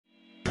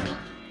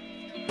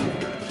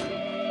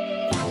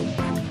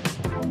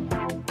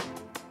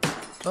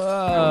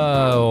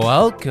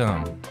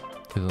Welcome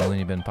to the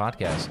LooneyBin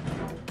Podcast.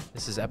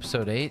 This is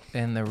episode 8,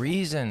 and the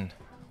reason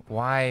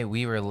why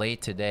we were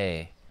late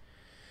today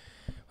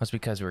was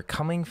because we're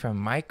coming from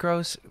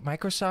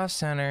Microsoft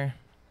Center.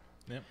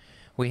 Yep.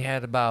 We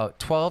had about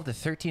 $1,200 to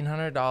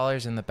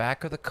 $1,300 in the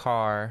back of the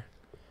car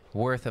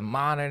worth of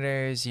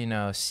monitors,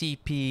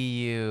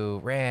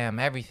 CPU, RAM,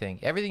 everything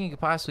you could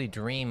possibly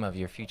dream of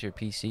your future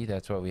PC.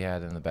 That's what we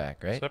had in the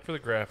back, right? Except for the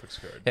graphics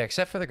card. Yeah,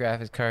 except for the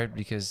graphics card,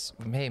 because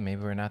maybe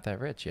we're not that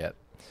rich yet.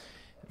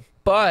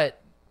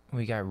 But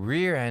we got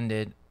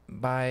rear-ended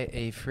by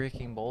a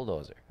freaking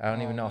bulldozer. I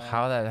don't even know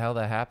how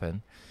that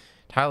happened.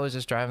 Tyler was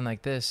just driving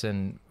like this,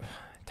 and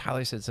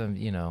Tyler said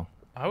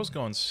I was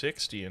going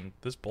 60, and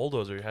this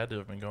bulldozer had to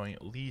have been going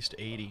at least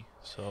 80.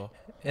 So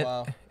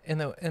Wow. And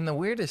the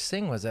weirdest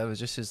thing was that it was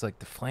just like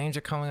the flames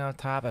are coming out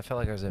top. I felt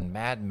like I was in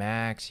Mad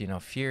Max,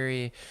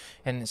 Fury,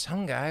 and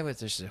some guy with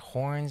just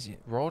horns,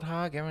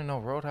 Roadhog. Everyone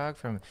know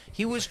Roadhog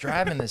he was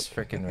driving this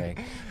freaking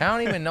rig. I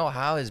don't even know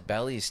how his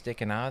belly is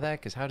sticking out of that,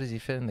 because how does he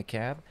fit in the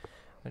cab?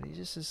 But he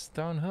just is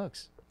throwing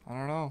hooks. I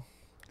don't know.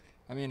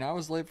 I mean, I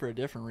was late for a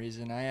different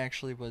reason. I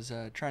actually was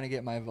trying to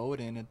get my vote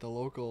in at the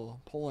local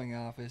polling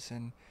office,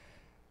 and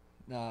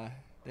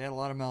they had a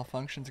lot of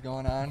malfunctions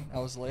going on. I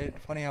was late.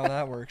 Funny how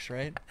that works,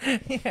 right?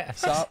 Yeah.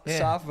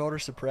 Soft voter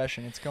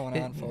suppression. It's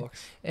going on,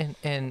 folks.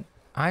 And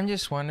I'm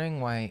just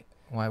wondering why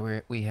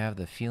we have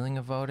the feeling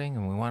of voting,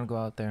 and we want to go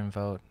out there and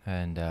vote,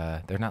 and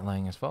they're not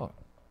letting us vote.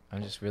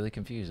 I'm just really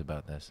confused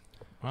about this.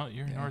 well,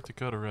 you're a North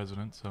Dakota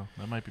resident, so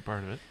that might be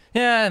part of it.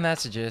 Yeah, and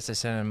that's the gist. I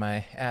sent in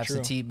my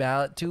absentee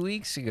ballot 2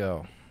 weeks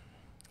ago.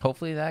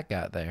 Hopefully that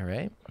got there,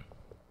 right?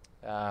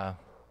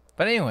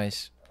 But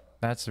anyways,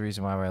 that's the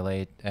reason why we're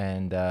late.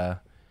 And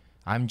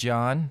I'm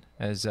John,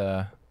 as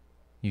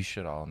you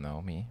should all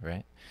know me,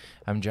 right?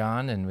 I'm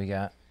John, and we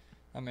got...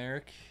 I'm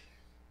Eric.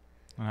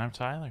 And I'm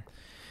Tyler.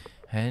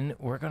 And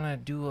we're going to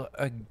do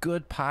a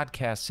good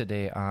podcast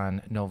today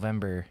on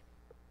November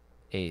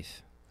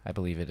 8th. I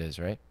believe it is,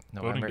 right?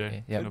 Voting November day.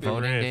 8th. Yeah, November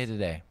voting 8th. day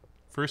today.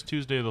 First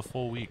Tuesday of the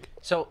full week.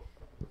 So,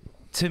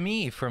 for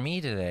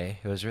me today,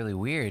 it was really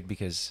weird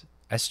because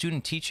as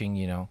student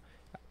teaching,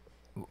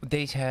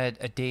 they had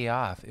a day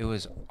off. It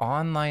was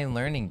online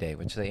learning day,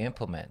 which they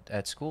implement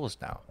at schools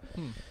now.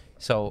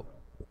 So,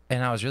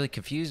 and I was really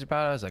confused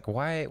about it. I was like,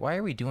 why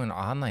are we doing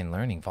online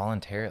learning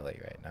voluntarily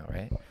right now,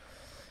 right?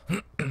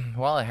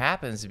 Well, it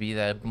happens to be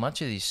that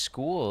much of these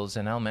schools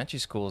and elementary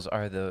schools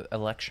are the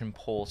election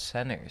poll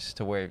centers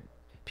to where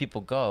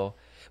people go,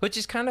 which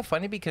is kind of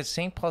funny because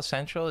St. Paul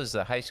Central is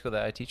the high school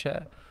that I teach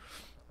at.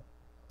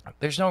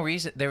 There's no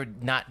reason they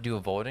would not do a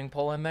voting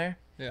poll in there.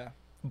 Yeah.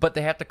 But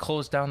they have to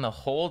close down the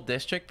whole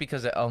district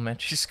because the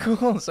elementary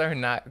schools are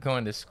not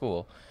going to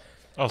school.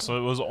 Oh, so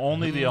it was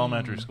only the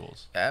elementary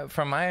schools.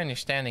 From my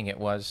understanding, it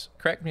was.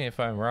 Correct me if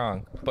I'm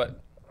wrong, but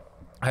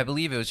I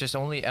believe it was just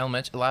only a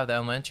lot of the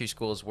elementary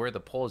schools were the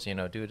polls, do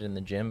it in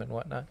the gym and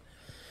whatnot.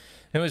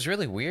 It was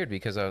really weird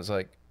because I was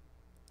like,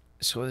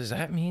 so does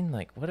that mean,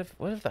 like, what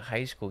if the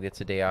high school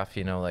gets a day off,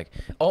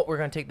 oh, we're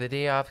going to take the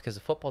day off because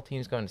the football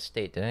team's going to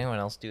state. Did anyone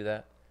else do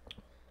that?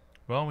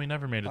 Well, we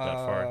never made it that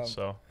far,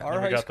 so our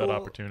never high got school- that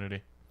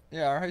opportunity.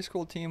 Yeah, our high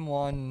school team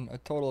won a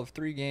total of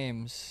 3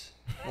 games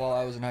while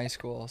I was in high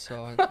school,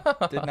 so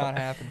it did not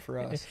happen for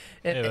us.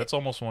 Yeah, that's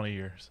almost one a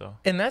year, so.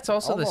 And that's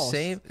also Almost.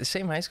 the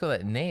same high school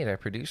that Nate, our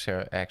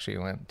producer, actually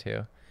went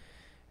to.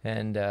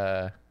 And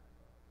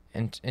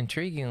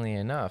intriguingly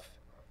enough,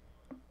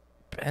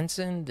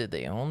 Benson, did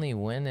they only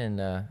win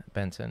in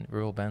Benson,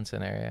 rural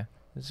Benson area?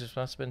 This just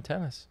must have been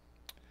tennis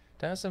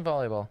and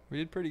volleyball. We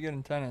did pretty good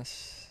in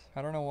tennis.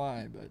 I don't know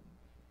why, but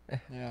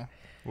yeah.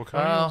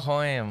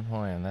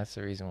 Hoyam, that's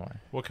the reason why.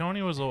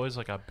 Waconia was always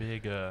like a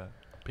big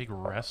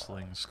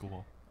wrestling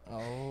school.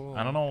 Oh.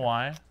 I don't know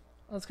why.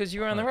 Well, it's because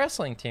you were on the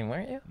wrestling team,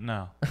 weren't you?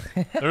 No.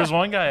 There was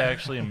one guy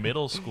actually in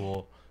middle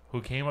school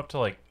who came up to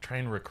like try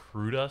and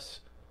recruit us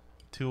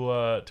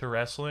to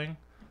wrestling.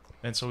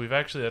 And so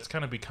that's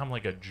kind of become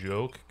like a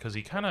joke because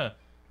he kind of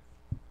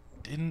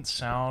didn't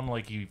sound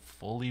like he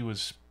fully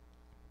was.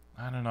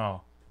 I don't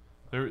know.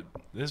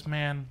 This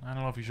man, I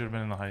don't know if he should have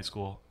been in the high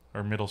school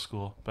or middle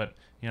school, but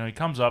he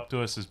comes up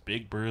to us, this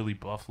big burly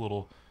buff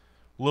little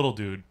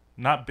dude,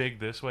 not big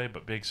this way,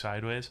 but big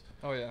sideways.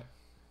 Oh yeah.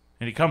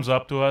 And he comes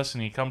up to us,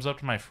 and he comes up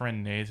to my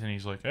friend Nathan.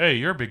 He's like, "Hey,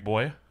 you're a big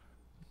boy.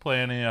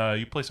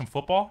 You play some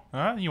football?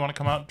 Huh? You want to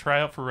come out and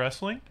try out for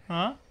wrestling?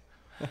 Huh?"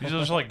 He's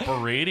just like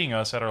berating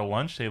us at our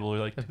lunch table. We're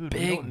like, "Dude,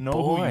 we don't know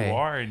who you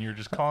are, and you're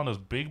just calling us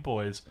big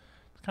boys.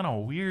 It's kind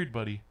of weird,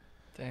 buddy."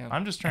 Damn.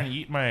 I'm just trying to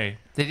eat my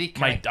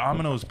my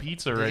Domino's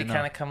pizza right Did he now.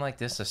 kind of come like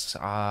this, a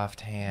soft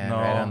hand No.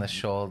 right on the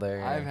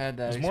shoulder? I've had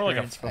that It's more like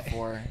a experience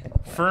before.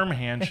 Firm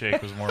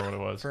handshake was more what it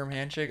was. Firm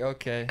handshake?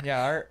 Okay.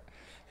 Yeah,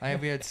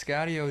 we had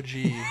Scotty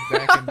OG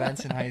back in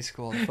Benson High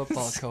School, the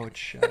football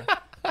coach.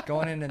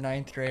 Going into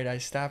 9th grade, I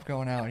stopped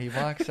going out. He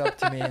walks up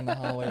to me in the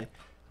hallway,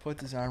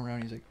 puts his arm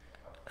around me. He's like,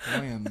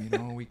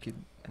 William, we could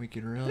we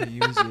could really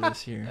use you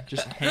this year.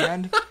 Just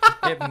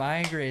it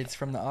migrates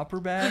from the upper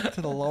back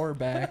to the lower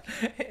back.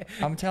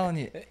 I'm telling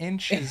you,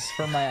 inches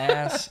from my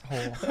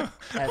asshole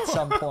at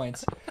some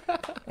points.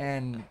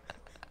 And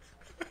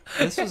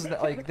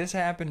this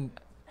happened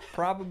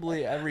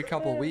probably every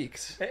couple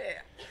weeks.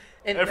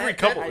 And Every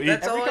couple weeks.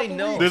 That's all I couple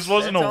know. weeks. This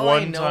wasn't That's a all I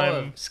one know time.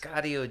 of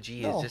Scotty OG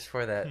No. is just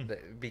for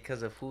that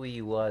because of who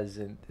he was,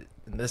 and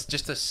this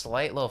just a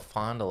slight little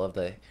fondle of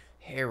the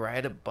hair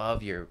right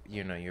above your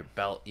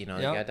belt, you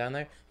Yep. got down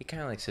there. He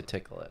kind of likes to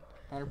tickle it.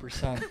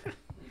 100%.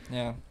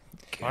 Yeah.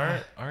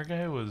 Our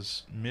guy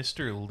was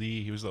Mr.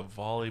 Lee. He was the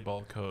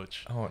volleyball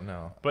coach. Oh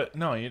no. But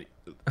no,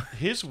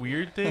 his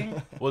weird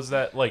thing was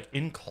that like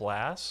in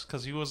class,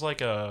 because he was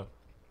like a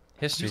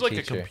History a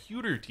teacher.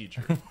 computer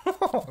teacher.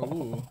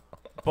 Ooh.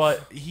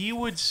 But he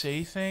would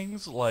say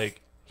things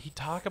like he'd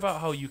talk about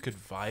how you could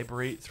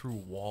vibrate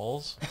through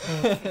walls.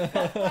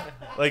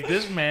 Like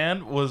this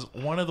man was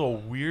one of the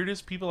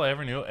weirdest people I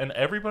ever knew, and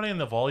everybody in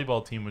the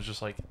volleyball team was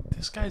just like,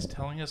 this guy's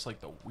telling us like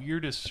the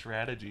weirdest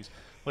strategies.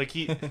 Like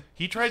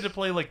he tried to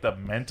play like the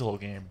mental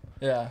game.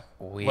 Yeah.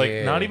 Weird.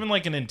 Like not even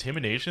like an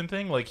intimidation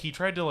thing. Like he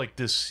tried to like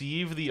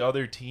deceive the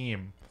other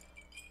team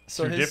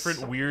So through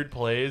different weird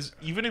plays.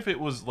 Even if it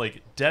was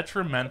like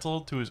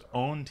detrimental to his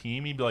own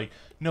team, he'd be like,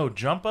 no,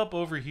 jump up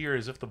over here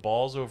as if the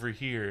ball's over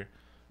here.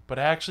 But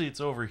actually it's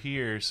over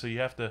here, so you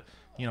have to,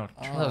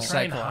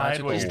 try and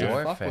hide what you're doing.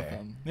 warfare. Fuck with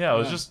them. Yeah,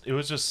 it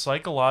was just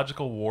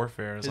psychological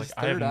warfare. It's His like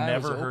I have third eye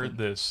was never open. heard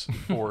this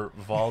for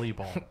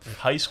volleyball.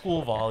 High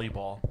school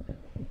volleyball.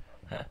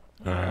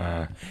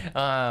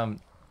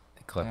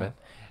 Clip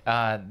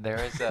Yeah. it.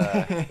 There is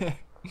a.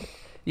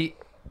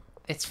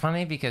 It's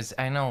funny because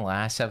I know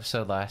last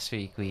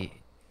week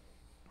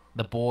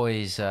the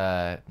boys,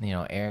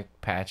 Eric,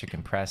 Patrick,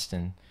 and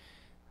Preston,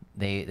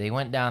 they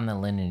went down the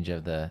lineage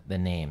of the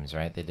names,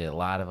 right? They did a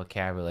lot of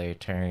vocabulary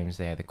terms.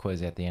 They had the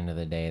quiz at the end of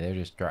the day. They're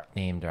just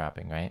name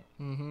dropping, right?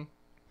 Mm-hmm.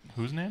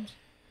 Whose names?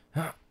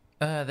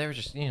 They were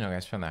just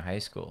guys from their high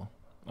school.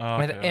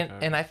 Oh, okay,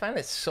 And I find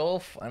it so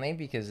funny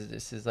because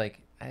this is like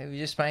I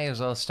just might as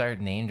well start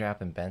name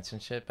dropping Benson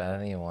shit, but I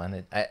don't even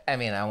want to. I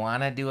mean, I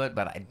want to do it,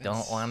 but I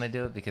don't want to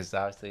do it because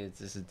obviously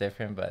this is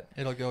different. But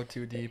It'll go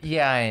too deep.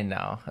 yeah, I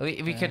know.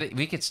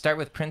 We could start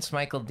with Prince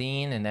Michael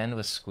Dean and end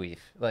with Squeef.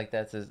 Like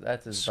that's his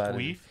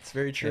Squeef? It's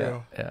very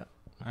true. Yeah.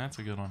 That's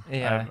a good one.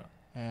 Yeah.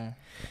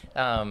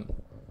 Yeah.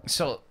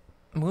 So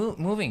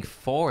moving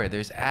forward,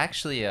 there's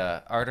actually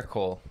a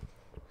article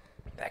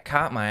that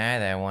caught my eye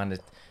that I wanted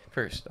to,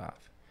 first off.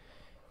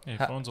 Hey,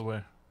 phone's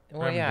away.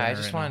 Well, having yeah, I dinner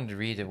just right now. wanted to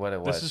read it what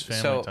it was. This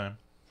is family time.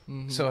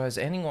 Mm-hmm. So has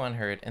anyone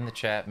heard in the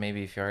chat,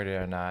 maybe if you heard it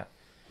or not,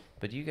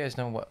 but do you guys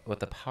know what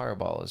the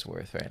Powerball is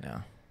worth right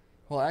now?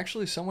 Well,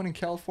 actually, someone in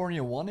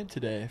California won it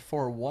today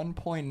for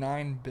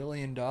 $1.9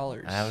 billion.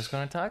 I was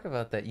going to talk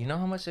about that. You know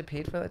how much they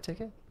paid for that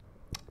ticket?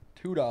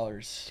 $2.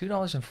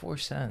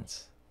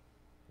 $2.04.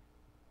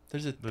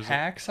 There's a There's a-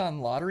 tax on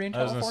lottery in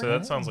I was California? gonna say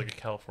that sounds like a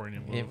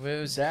California move. It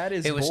was That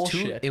is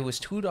bullshit. It was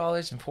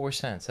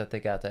 $2.04 that they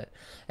got that,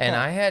 and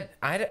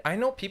Huh. I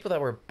know people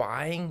that were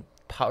buying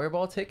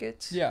Powerball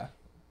tickets. Yeah.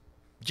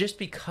 Just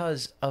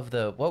because of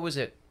what was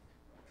it?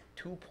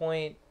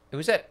 It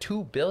was at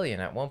 $2 billion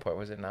at one point,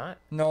 was it not?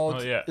 No,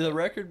 Oh, yeah. the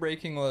record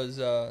breaking was,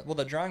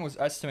 the drawing was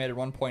estimated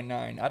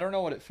 1.9. I don't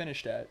know what it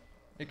finished at.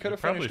 It could have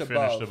Probably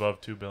finished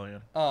above 2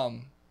 billion.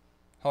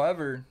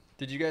 However,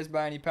 did you guys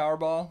buy any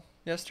Powerball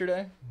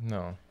yesterday?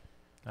 No.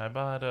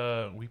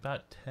 We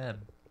bought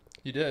 10.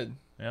 You did.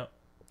 Yep.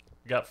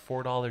 Got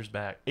 $4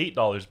 back.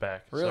 $8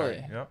 back. Really?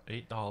 Sorry. Yep.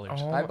 $8.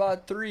 Oh. I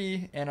bought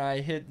 3 and I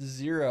hit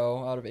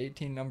 0 out of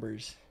 18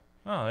 numbers.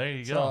 Oh, there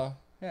you go. So,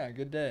 yeah,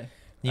 good day.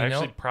 You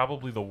Actually, know,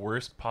 probably the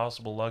worst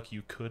possible luck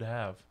you could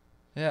have.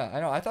 Yeah, I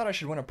know. I thought I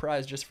should win a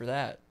prize just for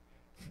that.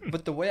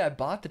 But the way I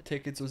bought the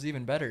tickets was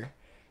even better.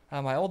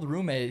 My old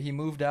roommate, he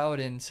moved out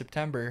in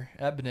September,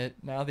 Ebnett,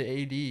 now the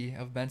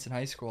AD of Benson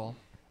High School,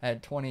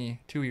 at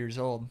 22 years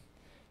old.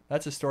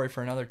 That's a story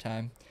for another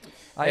time.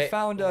 I Hey.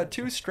 found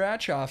 2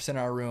 scratch-offs in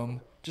our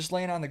room, just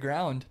laying on the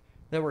ground,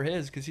 that were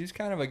his, because he's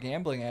kind of a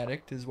gambling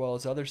addict as well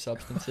as other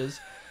substances.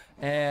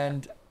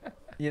 And,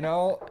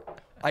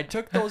 I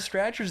took those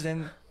scratchers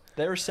in.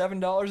 They were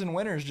 $7 in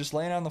winners just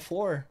laying on the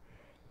floor.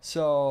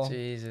 So,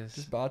 Jesus.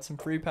 just bought some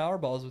free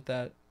Powerballs with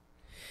that.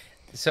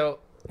 So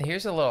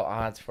here's a little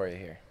odds for you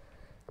here.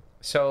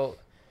 So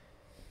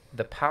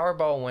the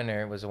Powerball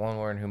winner was the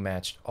one who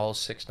matched all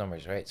 6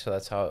 numbers, right? So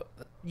that's how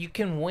you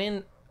can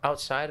win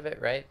outside of it,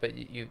 right? But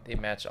they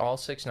matched all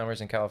 6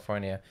 numbers in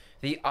California.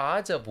 The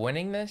odds of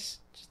winning this,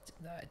 just,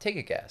 take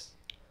a guess.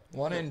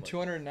 1 in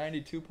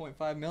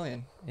 292.5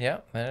 million. Yeah,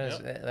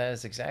 that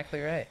is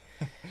exactly right.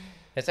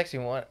 It's actually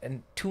 1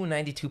 in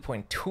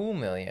 292.2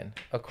 million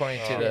according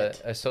to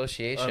the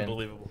association.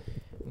 Unbelievable.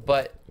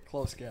 But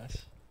Close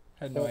guess.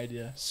 Had no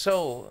idea.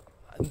 so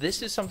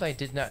this is something I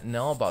did not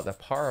know about the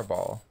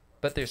Powerball.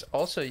 But there's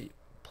also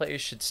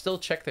players should still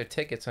check their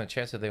tickets on the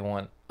chance that they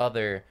want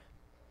other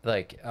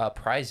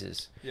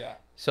prizes. Yeah.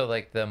 So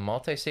like the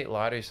Multi-State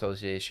Lottery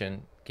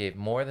Association gave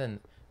more than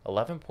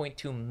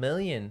 11.2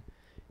 million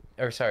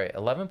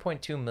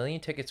 11.2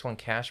 million tickets won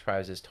cash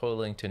prizes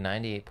totaling to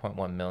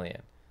 98.1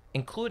 million,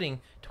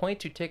 including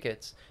 22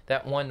 tickets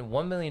that won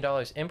 $1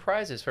 million in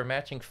prizes for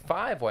matching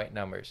 5 white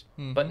numbers,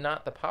 but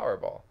not the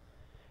Powerball.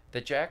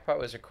 The jackpot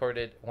was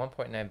recorded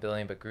 1.9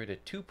 billion, but grew to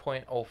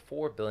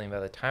 2.04 billion by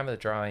the time of the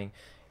drawing,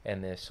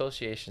 and the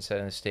association said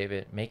in a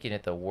statement, making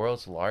it the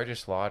world's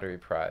largest lottery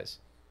prize,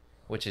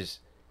 which is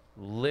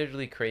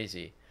literally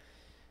crazy.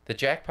 The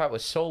jackpot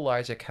was so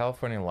large that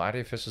California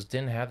lottery officials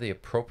didn't have the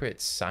appropriate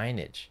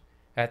signage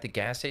at the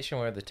gas station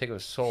where the ticket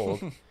was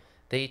sold.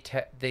 They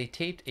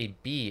taped a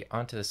B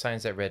onto the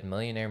signs that read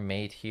 "Millionaire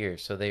Made Here,"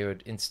 so they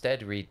would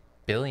instead read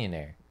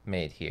 "Billionaire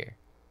Made Here."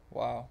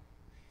 Wow.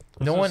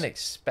 No one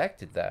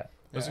expected that.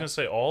 I was gonna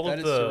say all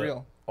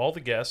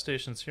the gas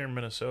stations here in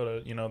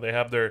Minnesota, you know,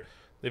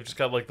 they've just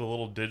got like the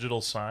little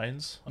digital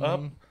signs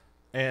up,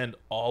 and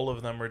all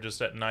of them are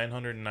just at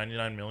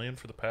 999 million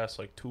for the past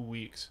like 2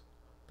 weeks,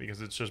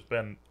 because it's just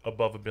been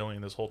above $1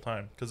 billion this whole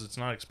time because it's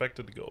not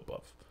expected to go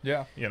above.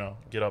 Yeah. You know,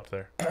 get up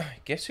there.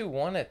 Guess who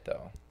won it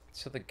though?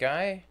 So the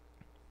guy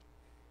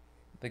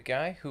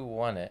who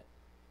won it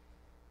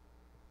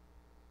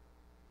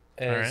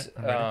is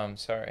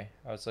sorry,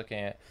 I was looking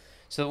at.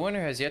 So the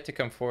winner has yet to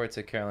come forward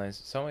to Caroline's.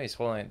 Somebody's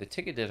holding it. The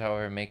ticket did,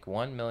 however, make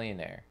one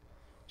millionaire.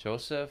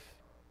 Joseph,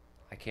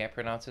 I can't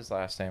pronounce his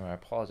last name. I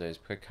apologize.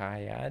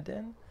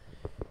 Prakayaden.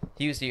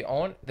 He was the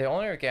owner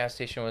of a gas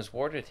station, was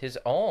awarded his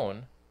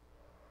own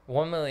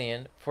 $1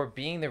 million for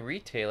being the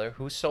retailer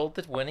who sold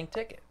the winning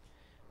ticket.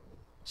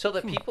 So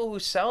the people who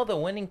sell the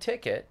winning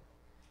ticket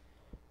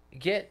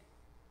get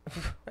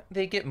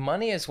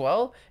money as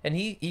well. And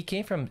he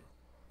came from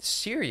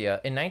Syria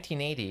in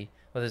 1980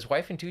 with his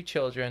wife and 2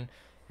 children.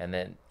 And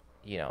then,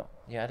 you know,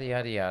 yada,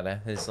 yada,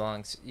 yada. His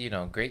long, you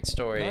know, great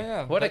story. Oh,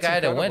 yeah. What a That's guy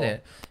incredible. to win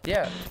it.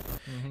 Yeah.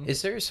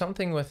 Is there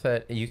something with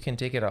that? You can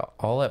take it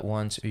all at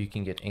once, or you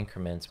can get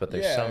increments, but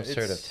there's some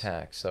sort of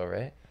tax, though,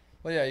 right?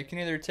 Well, yeah, you can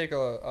either take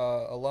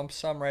a lump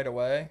sum right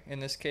away. In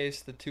this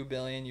case, the $2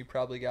 billion, you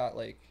probably got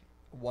like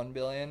 $1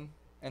 billion,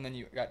 and then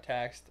you got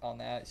taxed on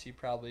that. So you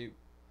probably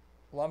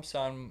lump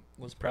sum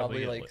was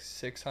probably like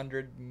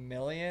 600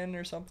 million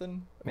or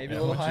something, maybe a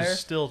little higher. Which is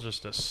still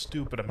just a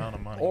stupid amount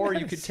of money. Or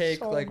you could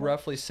take like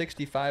roughly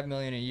 65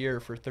 million a year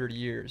for 30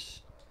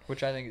 years,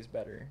 which I think is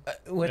better.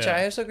 Which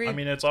I also agree. I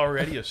mean, it's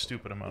already a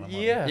stupid amount of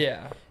money.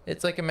 Yeah.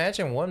 It's like,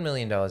 imagine $1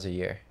 million a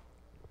year.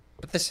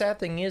 But the sad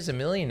thing is, a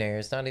millionaire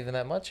is not even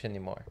that much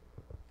anymore.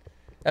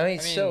 I mean,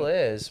 it still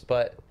is,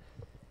 but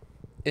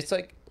it's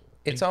like,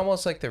 it's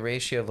almost like the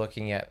ratio of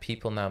looking at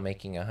people now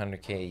making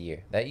 $100K a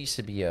year. That used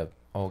to be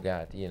oh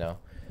God, you know.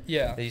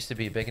 Yeah. It used to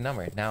be a big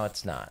number. Now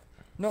it's not.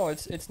 No,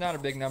 it's not a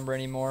big number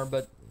anymore,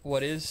 but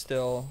what is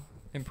still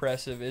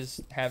impressive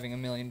is having $1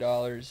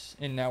 million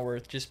in net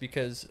worth, just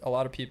because a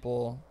lot of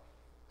people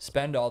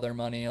spend all their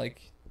money.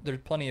 Like,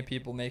 there's plenty of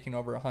people making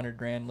over $100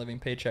 grand living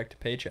paycheck to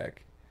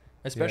paycheck,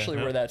 especially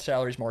where that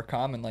salary is more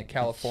common, like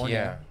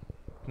California.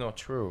 Yeah. No,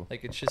 true.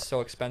 Like, it's just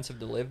so expensive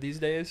to live these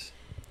days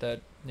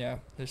that, yeah,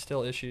 there's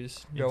still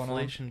issues going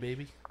Inflation,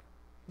 baby.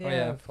 Yeah,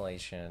 yeah.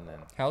 inflation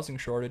and housing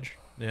shortage.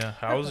 Yeah,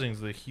 housing's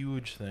the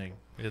huge thing.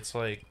 It's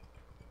like,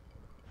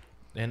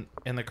 and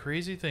the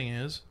crazy thing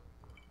is,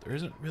 there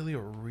isn't really a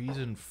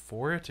reason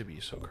for it to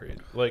be so crazy.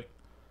 Like,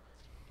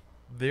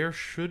 there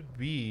should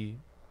be,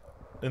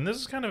 and this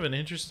is kind of an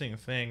interesting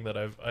thing that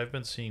I've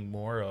been seeing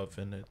more of,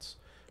 and it's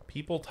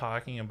people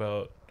talking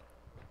about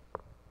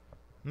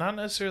not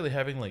necessarily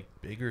having like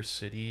bigger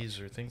cities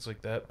or things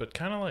like that, but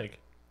kind of like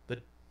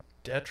the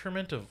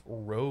detriment of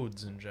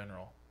roads in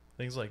general,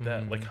 things like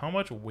that. Like how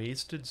much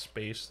wasted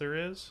space there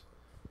is,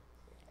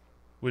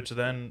 which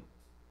then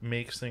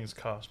makes things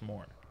cost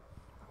more.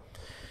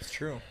 It's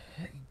true.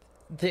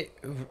 The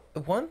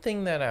one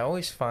thing that I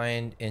always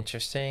find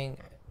interesting,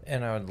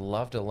 and I would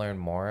love to learn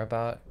more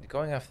about,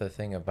 going off the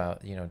thing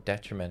about, you know,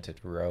 detrimented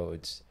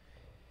roads,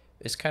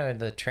 is kind of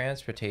the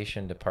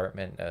transportation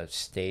department of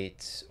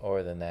states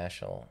or the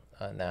national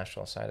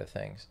side of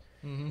things,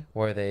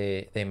 where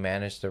they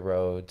manage the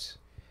roads,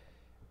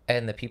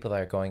 and the people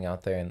that are going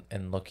out there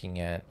and looking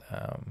at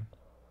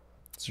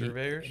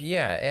Surveyors?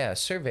 Yeah,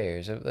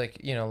 surveyors.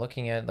 Like, you know,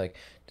 looking at, like,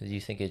 do you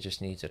think it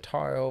just needs a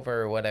tar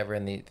over or whatever?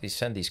 And they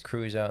send these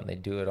crews out and they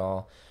do it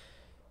all.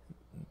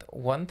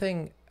 One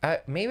thing,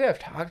 maybe I've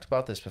talked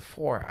about this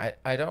before.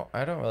 I don't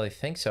really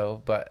think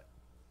so. But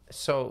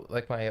so,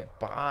 like, my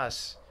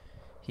boss,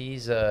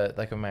 he's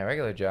like in my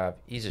regular job,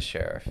 he's a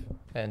sheriff,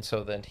 and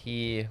so then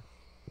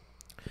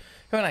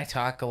when I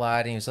talk a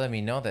lot, and he was letting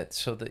me know that.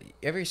 So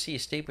ever you see a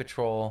state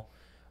patrol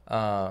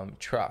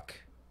truck?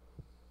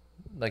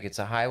 Like, it's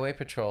a highway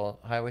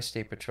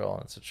state patrol,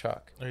 and it's a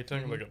truck. Are you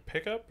talking like a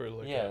pickup or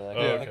like? Yeah, like a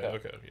okay, pickup.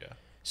 okay, yeah.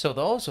 So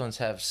those ones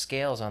have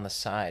scales on the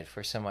side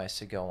for semis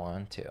to go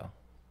on to.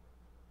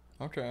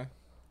 Okay.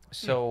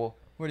 So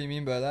What do you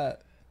mean by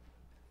that?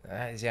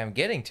 I'm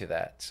getting to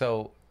that.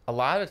 So a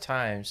lot of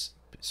times,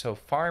 so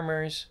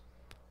farmers,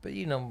 but,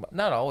 you know,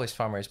 not always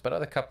farmers, but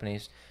other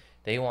companies,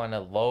 they want to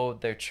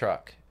load their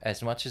truck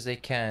as much as they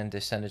can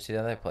to send it to the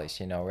other place,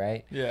 you know,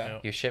 right? Yeah.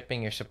 You're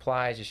shipping your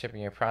supplies, you're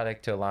shipping your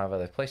product to a lot of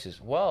other places.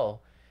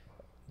 Well,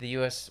 the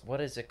U.S. What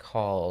is it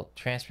called?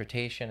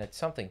 Transportation. It's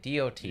something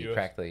DOT US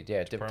practically.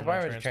 Yeah,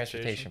 Department of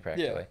Transportation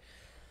practically.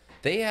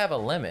 They have a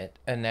limit,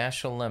 a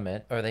national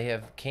limit, or they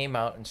have came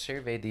out and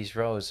surveyed these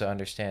roads to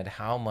understand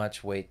how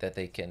much weight that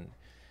they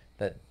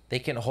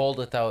can hold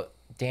without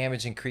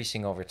damage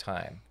increasing over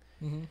time.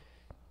 Mm-hmm.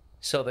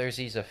 So there's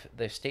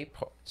the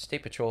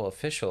state patrol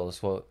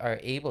officials are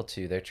able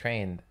to. They're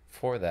trained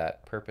for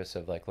that purpose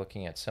of like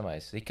looking at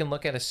semis. They can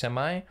look at a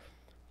semi,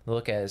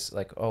 look as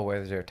like, oh,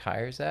 where their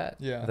tires at?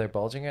 Yeah. If they're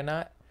bulging or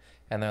not,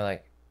 and they're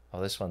like,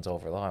 oh, this one's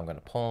over low. I'm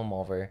gonna pull them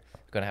over.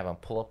 I'm gonna have them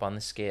pull up on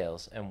the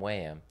scales and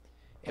weigh them.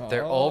 If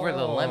they're over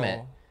the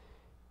limit,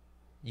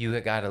 you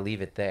got to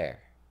leave it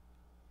there,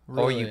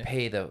 or you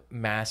pay the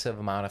massive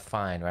amount of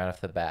fine right off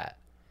the bat.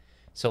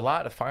 So a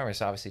lot of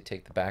farmers obviously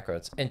take the back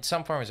roads, and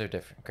some farmers are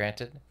different.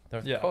 Granted,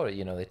 North Dakota,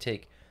 you know, they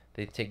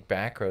take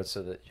back roads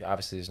so that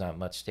obviously there's not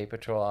much state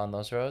patrol on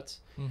those roads.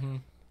 Mm-hmm.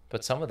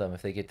 But some of them,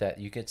 if they get that,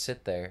 you could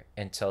sit there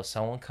until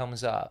someone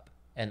comes up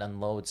and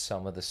unloads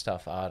some of the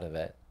stuff out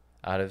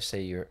of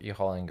say you're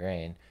hauling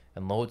grain,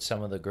 and load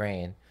some of the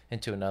grain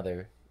into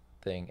another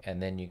thing,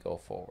 and then you go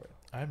forward.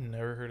 I've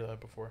never heard of that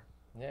before.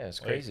 Yeah,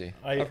 it's crazy.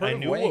 Like, I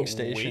knew weighing what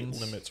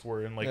stations. weight limits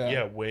were and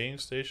weighing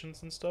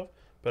stations and stuff,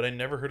 but I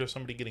never heard of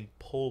somebody getting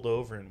pulled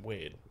over and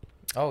weighed.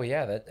 Oh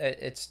yeah,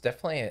 it's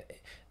definitely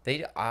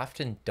they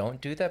often don't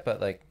do that,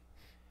 but like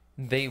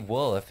they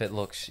will if it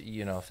looks,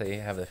 you know, if they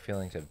have the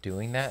feelings of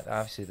doing that.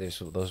 Obviously, there's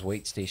those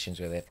weight stations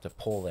where they have to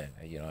pull in.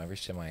 You know, every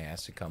semi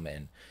has to come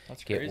in,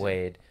 get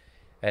weighed.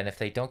 And if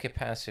they don't get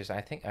past,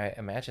 I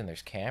imagine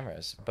there's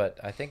cameras, but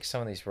I think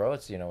some of these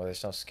roads, you know, where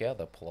there's no scale,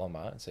 they'll pull them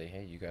out and say,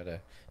 hey, you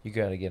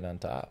gotta get on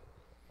top.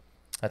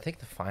 I think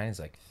the fine is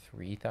like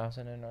 $3,000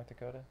 in North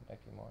Dakota,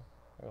 might be more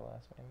or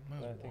less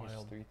maybe. That's I think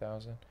wild. it's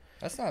 $3,000.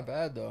 That's not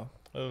bad though.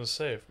 I was gonna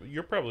say,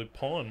 you're probably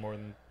pulling more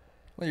than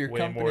your way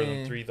company, more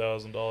than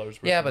 $3,000.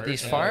 Yeah, but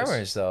these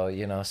farmers though,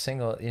 you know,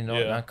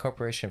 Yeah.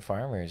 non-corporation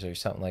farmers or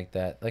something like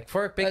that. Like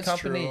for a big That's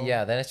company, true.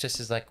 yeah, then it's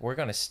just like we're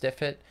gonna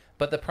stiff it.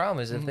 But the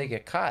problem is if they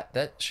get caught,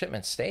 that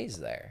shipment stays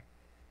there.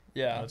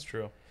 Yeah, That's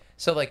true.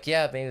 So like,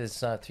 yeah, maybe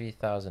it's not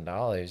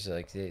 $3,000.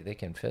 Like they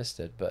can fist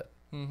it, but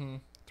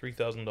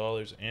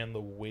 $3,000 and the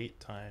wait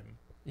time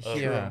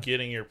of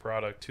getting your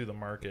product to the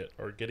market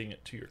or getting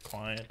it to your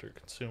client or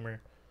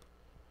consumer.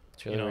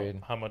 It's really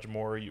weird. How much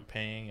more are you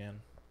paying?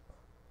 And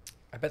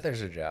I bet there's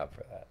a job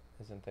for that,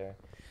 isn't there?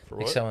 for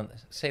Like what? someone,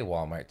 say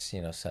Walmart's,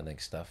 you know, sending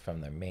stuff from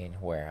their main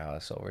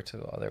warehouse over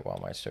to other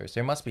Walmart stores.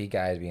 There must be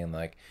guys being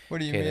like, what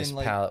do you okay, mean? this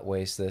Like, pallet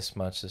weighs this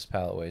much, this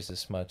pallet weighs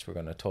this much. We're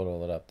going to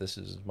total it up. This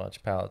is as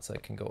much pallets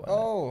that can go in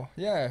oh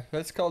yeah,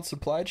 that's called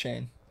supply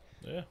chain.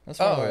 Yeah. That's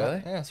one of the,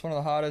 really? Yeah, it's one of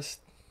the hottest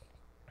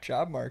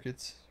job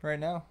markets right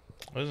now.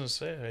 I was gonna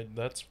say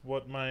that's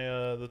what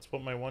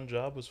my one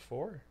job was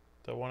for.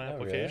 That one Oh, really?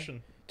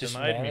 application Just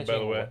denied me, by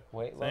the way.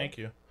 weight load? Thank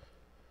you.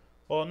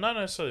 Well, not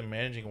necessarily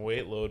managing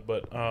weight load,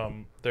 but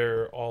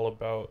they're all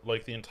about,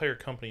 like, the entire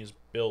company is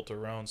built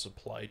around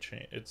supply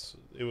chain.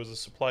 It was a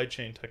supply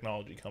chain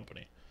technology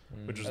company,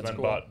 which was That's then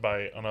cool. bought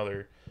by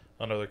another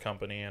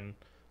company, and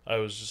I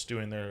was just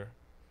doing their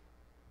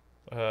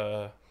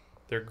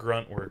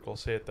grunt work. I'll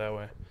say it that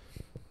way.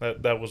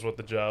 That was what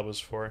the job was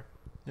for.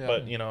 Yeah.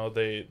 But you know,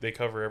 they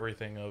cover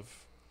everything of,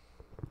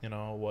 you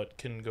know, what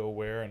can go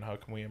where and how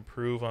can we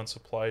improve on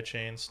supply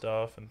chain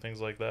stuff and things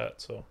like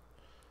that. So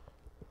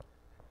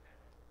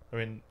I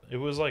mean, it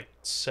was like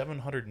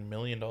 $700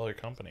 million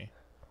company,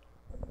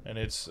 and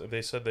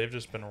they said they've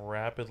just been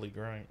rapidly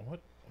growing. What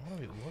are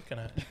we looking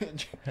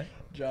at?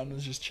 John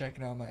was just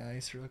checking out my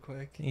ice real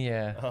quick.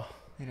 Yeah. Oh,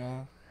 You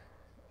know,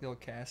 the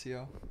old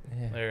Casio.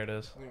 Yeah. there it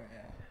is.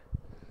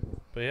 Yeah.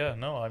 But yeah,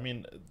 no, I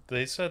mean,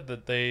 they said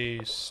that they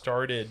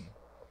started,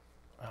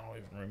 I don't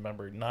even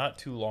remember, not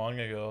too long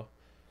ago,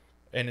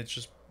 and it's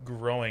just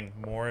growing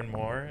more and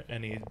more.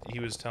 And he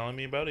was telling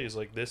me about it. He's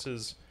like, this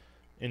is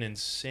an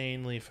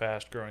insanely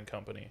fast growing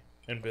company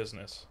in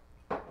business.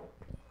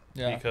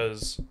 Yeah.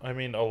 Because, I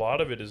mean, a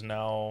lot of it is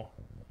now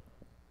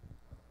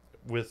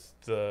with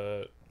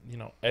the, you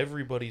know,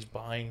 everybody's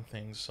buying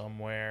things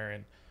somewhere.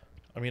 And,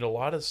 I mean, a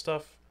lot of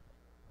stuff,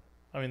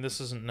 I mean, this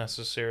isn't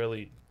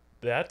necessarily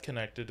that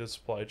connected to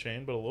supply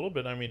chain, but a little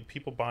bit. I mean,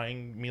 people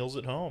buying meals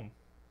at home.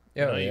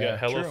 You know, you got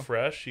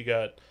HelloFresh, you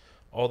got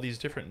all these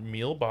different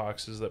meal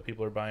boxes that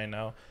people are buying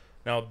now.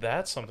 Now,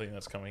 that's something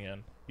that's coming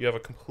in. You have a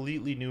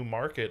completely new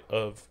market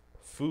of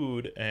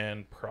food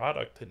and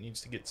product that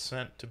needs to get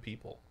sent to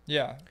people.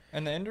 Yeah,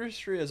 and the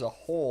industry as a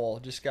whole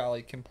just got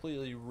like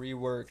completely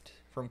reworked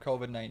from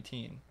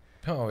COVID-19,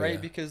 Oh, right? yeah.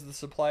 Because the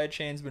supply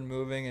chain's been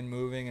moving and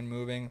moving and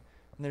moving,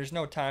 and there's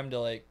no time to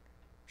like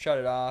shut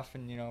it off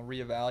and, you know,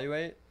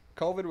 reevaluate.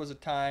 COVID was a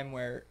time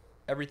where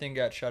everything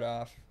got shut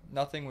off.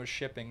 Nothing was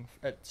shipping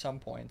at some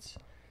points,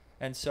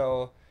 and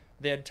so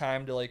they had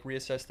time to like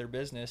reassess their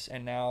business,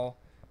 and now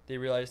they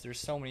realize there's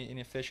so many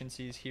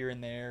inefficiencies here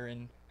and there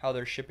and how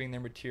they're shipping their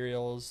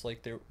materials,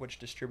 like which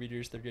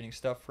distributors they're getting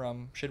stuff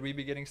from. Should we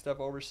be getting stuff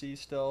overseas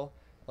still?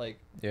 Like,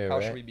 Yeah, how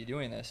right. should we be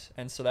doing this?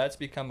 And so that's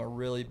become a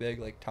really big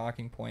like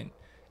talking point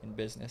in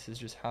business, is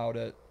just how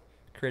to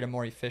create a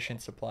more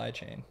efficient supply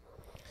chain.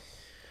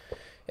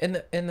 And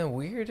the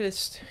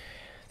weirdest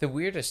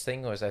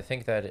thing was, I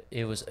think that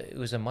it was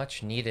a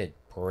much needed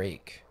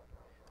break.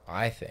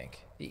 I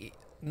think.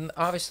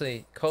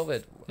 Obviously,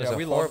 COVID was Yeah, a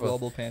we horrible love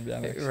global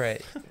pandemics.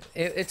 Right.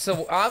 It's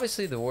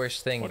obviously the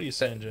worst thing What are you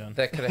saying, John?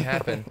 that could have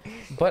happened.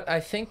 But I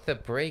think the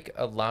break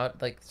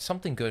allowed, like,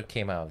 something good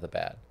came out of the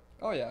bad.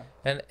 Oh yeah.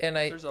 And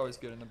There's always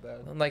good and the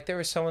bad. like, there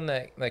was someone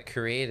that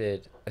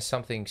created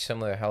something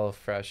similar to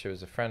HelloFresh. It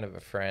was a friend of a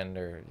friend,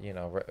 or, you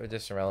know,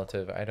 just a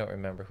relative. I don't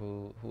remember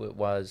who it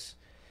was.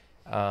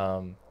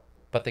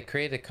 But they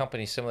created a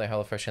company similar to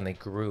HelloFresh, and they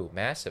grew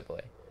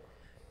massively.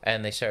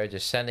 And they started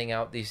just sending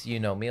out these, you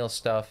know, meal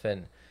stuff,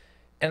 and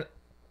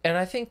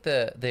I think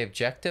the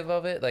objective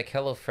of it, like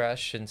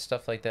HelloFresh and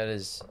stuff like that,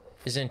 is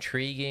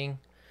intriguing.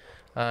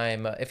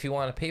 If you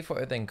want to pay for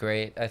it, then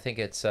great. I think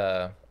it's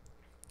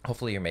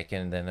hopefully you're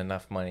making then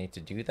enough money to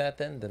do that.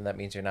 Then that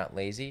means you're not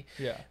lazy.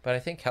 Yeah. But I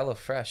think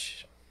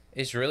HelloFresh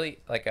is really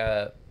like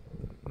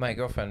my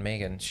girlfriend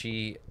Megan.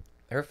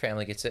 Her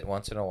family gets it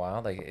once in a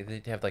while. Like,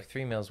 they have like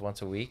 3 meals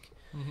once a week.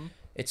 Mm-hmm.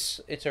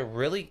 It's a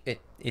really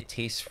it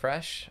tastes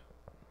fresh.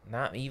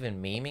 Not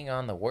even memeing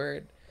on the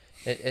word.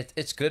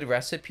 It's good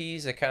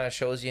recipes. It kind of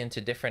shows you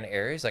into different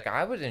areas. Like,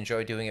 I would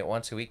enjoy doing it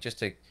once a week just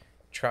to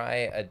try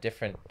a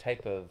different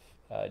type of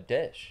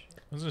dish.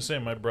 I was gonna say,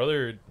 my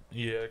brother,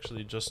 he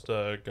actually just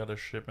got a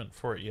shipment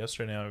for it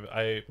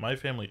yesterday. My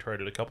family tried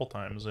it a couple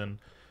times, and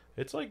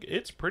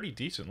it's pretty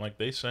decent. Like,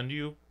 they send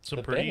you some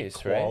The pretty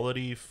base, right?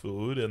 quality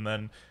food, and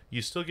then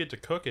you still get to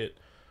cook it.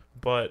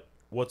 But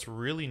what's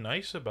really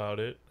nice about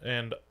it,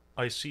 and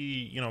I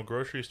see, you know,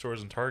 grocery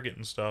stores and Target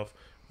and stuff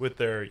with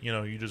their, you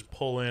know, you just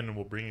pull in and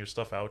we'll bring your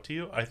stuff out to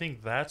you. I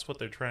think that's what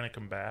they're trying to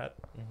combat.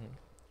 Mm-hmm.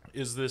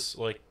 Is this,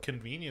 like,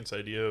 convenience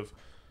idea of,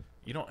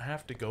 you don't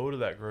have to go to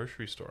that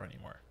grocery store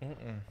anymore.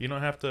 Mm-mm. You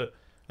don't have to.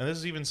 And this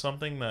is even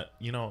something that,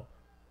 you know,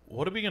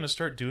 what are we going to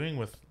start doing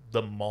with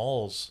the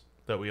malls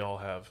that we all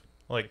have?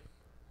 Like,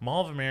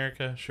 Mall of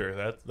America,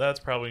 sure, that's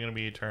probably going to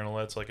be eternal.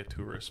 That's like a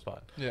tourist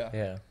spot. Yeah.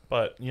 Yeah.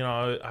 But, you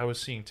know, I was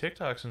seeing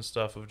TikToks and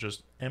stuff of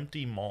just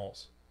empty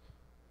malls.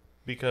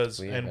 Because,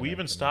 We and haven't we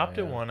even emptied stopped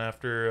them, at yeah. one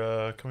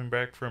after coming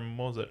back from,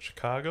 what was that,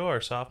 Chicago, our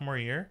sophomore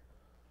year?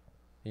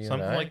 You and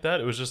Something I? like that.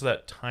 It was just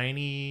that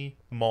tiny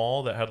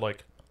mall that had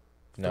like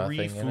Nothing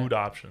three in food it?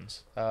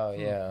 options. Oh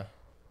yeah.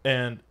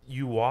 And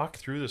you walk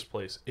through this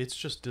place, it's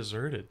just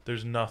deserted.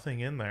 There's nothing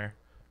in there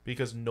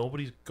because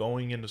nobody's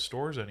going into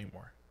stores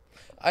anymore.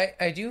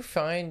 I do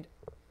find,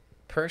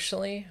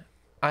 personally,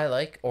 I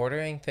like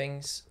ordering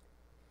things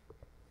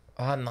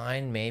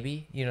online,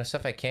 maybe, you know,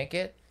 stuff I can't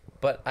get,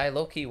 but I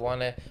low-key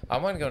want to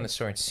go in the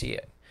store and see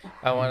it.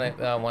 I want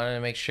to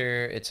make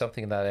sure it's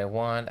something that I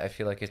want. I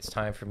feel like it's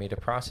time for me to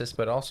process,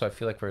 but also I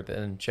feel like we're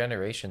in a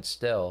generation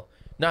still,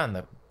 not in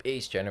the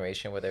base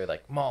generation where they're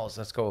like, malls,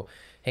 let's go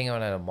hang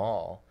out at a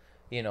mall,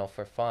 you know,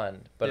 for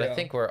fun. But I Yeah.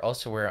 think we're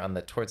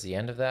on towards the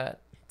end of that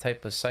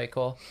type of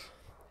cycle.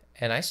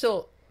 And I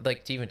still,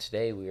 like, even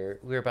today, we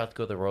were about to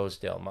go to the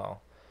Rosedale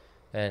Mall,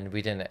 and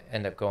we didn't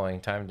end up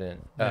going. Time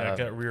didn't. Yeah, I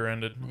got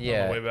rear-ended on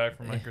yeah. the way back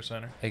from Anchor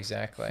Center.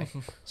 Exactly.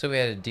 So we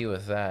had to deal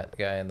with that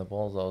guy in the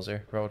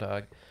bulldozer, Road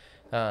Dog.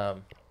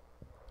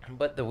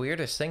 But the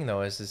weirdest thing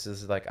though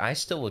is like, I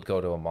still would go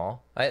to a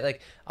mall.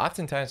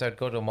 Oftentimes I'd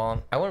go to a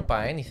mall. I wouldn't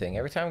buy anything.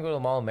 Every time I go to the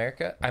Mall of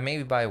America, I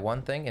maybe buy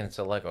one thing, and it's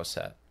a Lego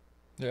set,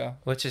 Yeah.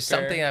 which is Fair.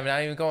 something I'm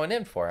not even going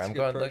in for. It's a I'm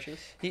good going like,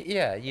 purchase.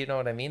 yeah, you know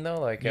what I mean though.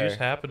 Like, You just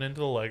happen into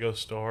the Lego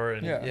store,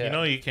 and Yeah. you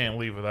know you can't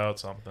leave without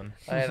something.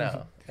 I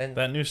know, and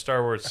That new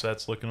Star Wars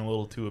set's looking a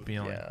little too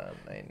appealing. yeah,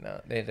 I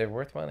know they're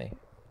worth money.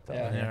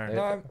 Yeah. They are.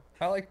 No,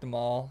 I like the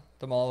Mall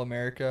of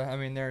America. I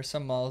mean, there are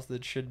some malls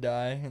that should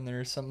die, and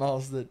there are some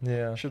malls that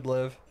Yeah. should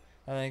live.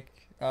 I think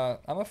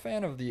I'm a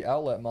fan of the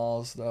outlet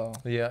malls, though.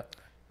 Yeah.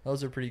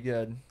 Those are pretty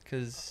good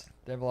because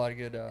they have a lot of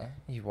good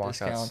You walk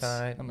discounts.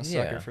 outside. I'm a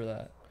Yeah. sucker for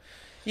that.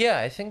 Yeah,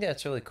 I think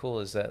that's really cool.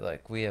 Is that,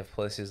 like, we have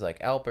places like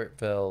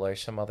Albertville or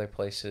some other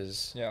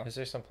places. Yeah. Is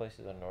there some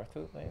places in North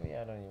Loop? Maybe,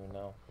 I don't even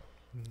know.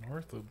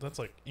 North Loop, that's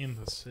like in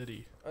the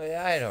city. Oh,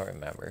 yeah, I don't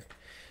remember,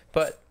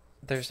 but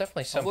there's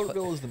definitely some.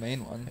 Albertville is the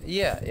main one.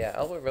 Yeah,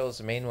 Albertville is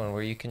the main one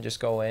where you can just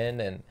go in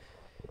and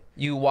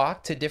you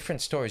walk to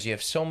different stores. You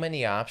have so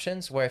many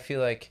options where I feel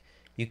like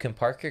you can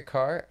park your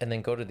car and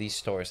then go to these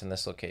stores in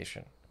this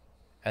location,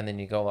 and then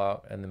you go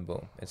out and then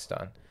boom, it's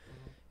done.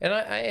 And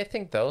I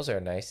think those are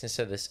nice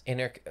instead of this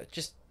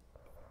just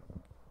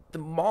the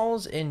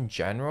malls in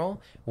general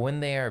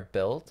when they are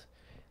built.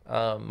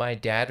 My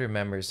dad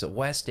remembers the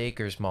West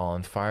Acres Mall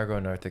in Fargo,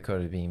 North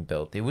Dakota being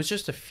built. It was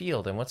just a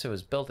field, and once it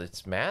was built,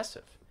 it's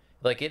massive.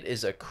 Like, it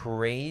is a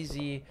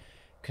crazy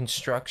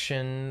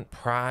construction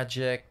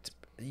project,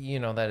 you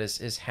know, that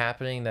is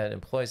happening, that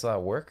employs a lot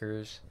of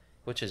workers,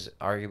 which is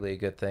arguably a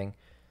good thing.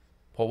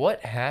 But what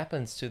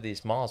happens to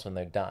these malls when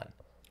they're done?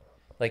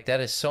 Like,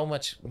 that is so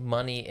much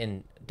money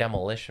in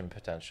demolition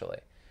potentially,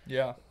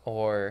 Yeah.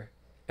 or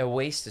a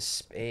waste of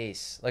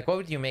space. Like, what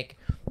would you make?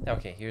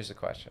 Okay, here's the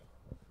question.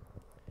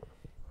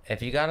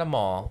 If you got a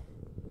mall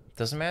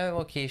Doesn't matter the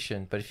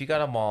location, but if you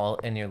got a mall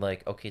and you're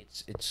like, okay,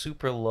 it's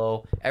super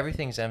low,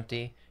 everything's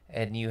empty,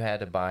 and you had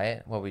to buy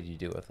it, what would you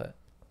do with it?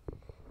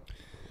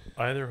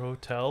 Either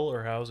hotel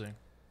or housing.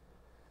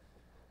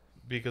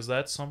 Because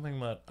that's something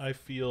that I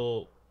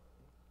feel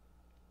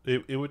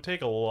it would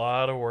take a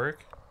lot of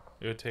work.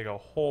 It would take a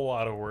whole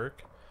lot of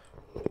work.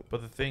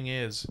 But the thing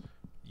is,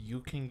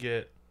 you can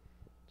get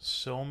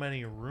so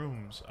many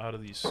rooms out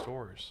of these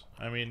stores.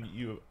 I mean,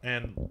 you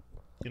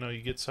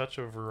get such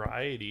a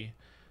variety,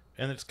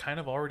 and it's kind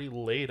of already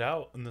laid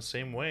out in the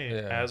same way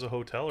as a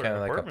hotel or Kind an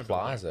of like a apartment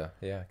building. plaza.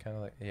 Yeah, kind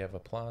of like you have a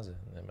plaza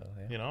in the middle.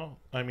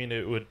 Yeah. I mean,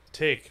 it would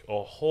take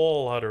a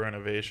whole lot of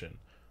renovation,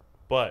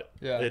 but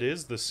Yeah. it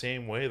is the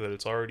same way that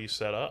it's already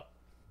set up.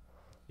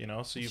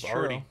 So you've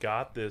already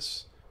got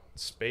this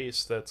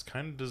space that's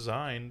kind of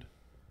designed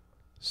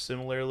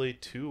similarly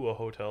to a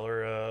hotel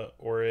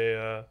or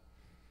an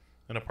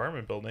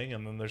apartment building,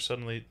 and then there's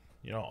suddenly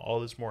all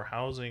this more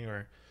housing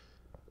or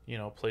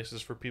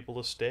places for people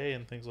to stay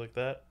and things like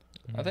that.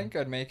 I think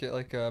I'd make it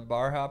like a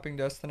bar hopping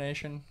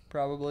destination,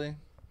 probably. You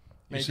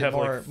Make just it have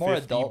more like more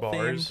 50 adult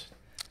bars.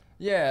 themed.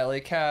 Yeah,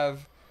 like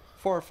have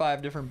 4 or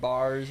 5 different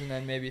bars, and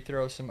then maybe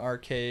throw some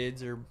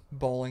arcades or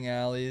bowling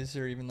alleys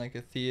or even like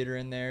a theater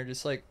in there,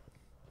 just like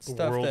The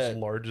stuff world's that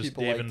largest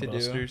people Dave like and to do.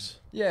 Buster's.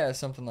 Yeah,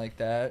 something like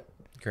that.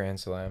 Grand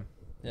Slam.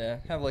 Yeah,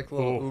 have like a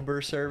little Ooh.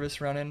 Uber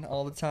service running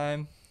all the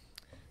time.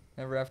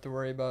 Never have to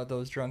worry about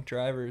those drunk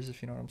drivers,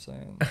 if you know what I'm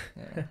saying.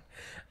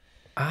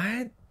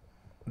 Yeah.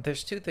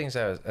 There's 2 things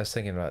I was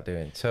thinking about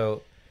doing.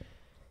 So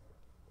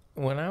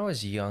when I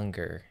was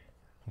younger,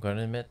 I'm going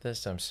to admit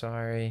this, I'm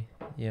sorry,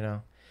 I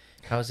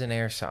was an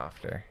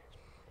airsofter.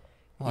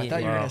 Oh, I thought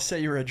you were Wow. gonna say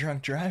you were a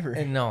drunk driver.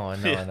 No.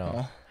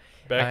 Oh.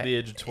 Back at the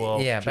age of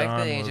 12. Yeah, back John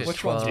to the age was of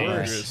Which one's 12.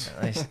 worse?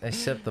 I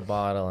sipped the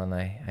bottle and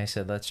I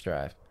said, let's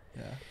drive.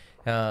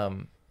 Yeah.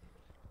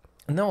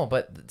 No,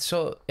 but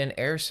so in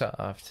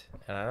airsoft,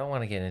 and I don't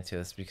want to get into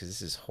this because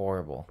this is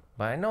horrible,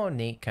 but I know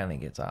Nate kind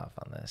of gets off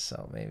on this,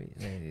 so maybe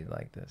you'd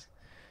like this.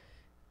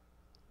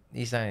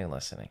 He's not even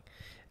listening.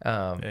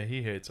 Yeah,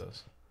 he hates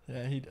us.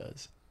 Yeah, he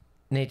does.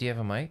 Nate, do you have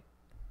a mic?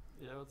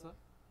 Yeah, what's up?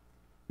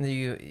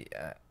 Okay,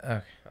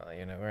 well,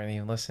 you weren't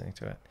even listening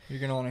to it. You're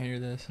gonna want to hear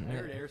this. I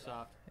heard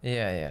airsoft.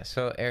 Yeah.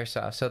 So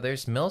airsoft. So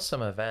there's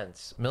Milsim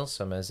events.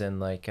 Milsim as in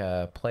like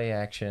play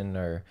action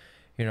or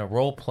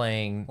role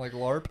playing. Like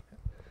LARP.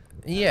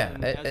 Yeah.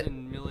 As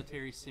in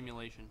military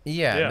simulation.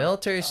 Yeah, Yeah.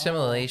 military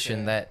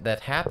simulation okay.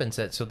 that happens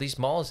so these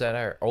malls that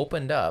are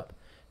opened up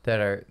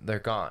they're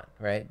gone,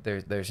 right?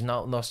 There's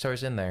no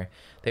stores in there.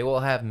 They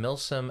will have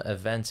Milsim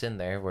events in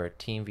there where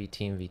team v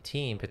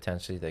team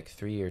potentially like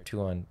 3 or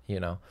 2 on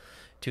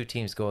 2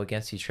 teams go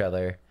against each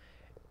other,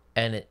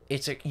 and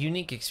it's a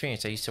unique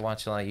experience. I used to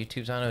watch a lot of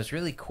YouTubes on it. It was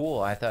really cool.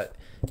 I thought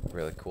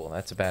really cool.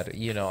 That's a bad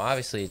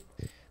obviously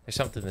there's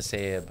something to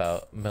say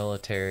about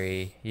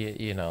military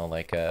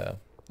like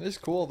It's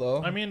cool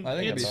though. I mean, I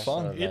think it'd be it's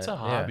fun. It's a Yeah.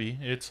 hobby.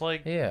 It's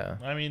like, yeah,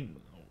 I mean,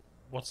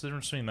 what's the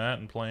difference between that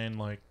and playing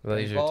like,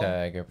 laser Paintball?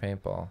 tag or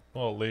paintball.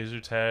 well, laser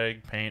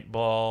tag,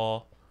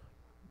 paintball,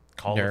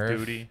 Call Nerf. of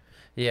Duty?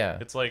 Yeah.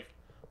 It's like,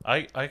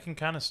 I can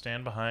kind of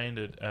stand behind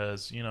it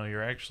as,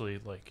 you're actually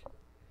like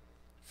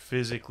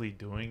physically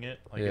doing it.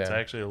 Like it's Yeah.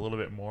 actually a little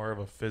bit more of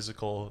a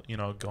physical,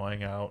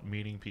 going out,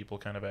 meeting people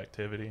kind of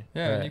activity.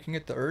 Yeah, and Right. you can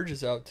get the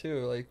urges out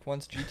too. Like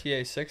once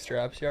GTA 6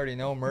 drops, you already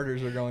know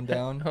murders are going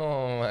down.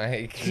 Oh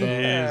my god.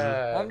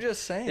 Jesus. I'm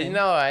just saying.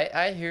 No,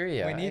 I hear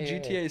you. We need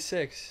GTA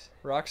 6.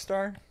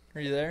 Rockstar,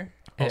 are you there?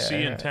 I'll see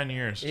you Yeah. in 10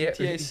 years. Yeah.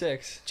 GTA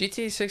 6.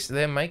 GTA 6,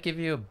 they might give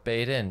you a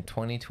beta in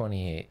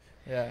 2028.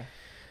 Yeah.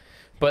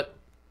 But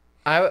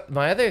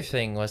my other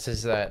thing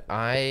is that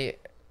I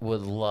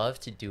would love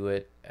to do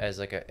it as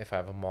like if I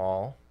have a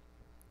mall,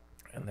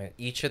 and then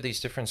each of these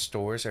different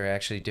stores are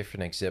actually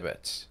different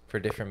exhibits for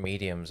different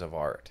mediums of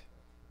art.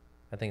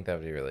 I think that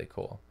would be really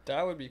cool.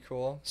 That would be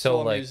cool.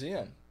 So, a like-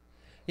 museum.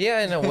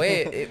 Yeah, in a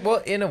way,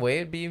 in a way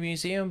it'd be a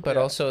museum, but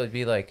Yeah. also it'd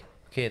be like,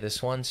 okay,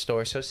 this one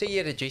store. So say you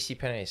had a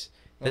JCPenney's.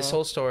 This Uh-huh.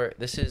 whole store,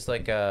 this is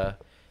like a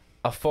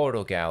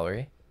photo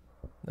gallery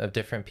of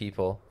different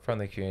people from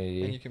the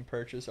community. And you can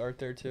purchase art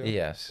there too.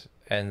 Yes,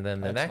 and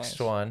then the That's next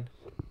nice. one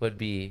would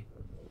be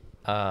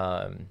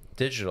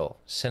digital,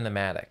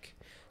 cinematic.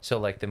 So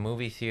like the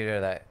movie theater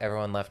that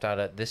everyone left out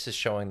of, this is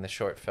showing the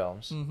short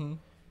films. Mm-hmm.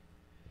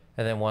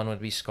 And then one would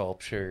be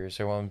sculptures,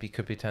 or one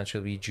could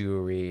potentially be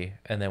jewelry,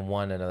 and then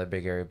another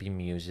big area would be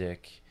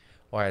music,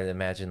 or I'd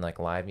imagine like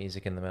live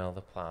music in the middle of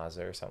the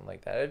plaza or something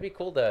like that. It'd be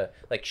cool to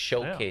like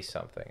showcase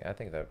something. I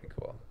think that would be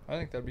cool. I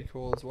think that'd be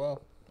cool as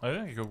well. I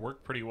think it could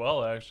work pretty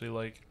well, actually.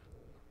 Like,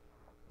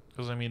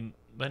 because I mean,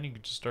 then you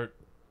could just start.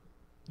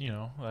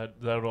 That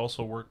would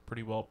also work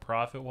pretty well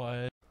profit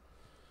wise.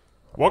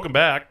 Welcome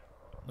back.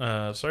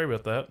 Sorry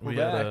about that. We're We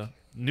had back. a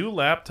new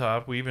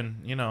laptop. We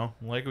even,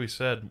 like we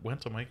said,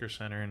 went to Micro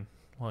Center, and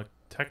like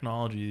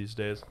technology these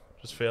days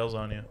just fails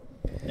on you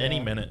any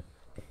Yeah. minute.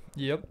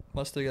 Yep.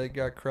 Must have like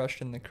got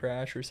crushed in the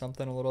crash or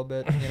something a little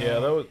bit. Yeah,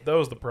 that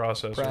was the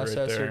processor right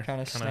there. processor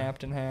kind of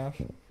snapped in half.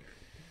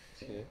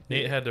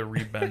 Nate had to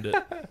rebend it.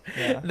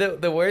 Yeah.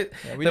 The worst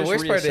Yeah, we the just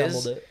worst part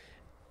reassembled is it.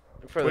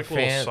 for the Quick little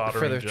fan for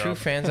soldering the true job.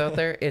 fans out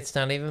there, it's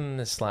not even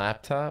this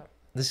laptop.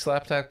 This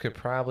laptop could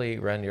probably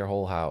run your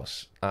whole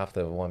house off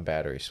the one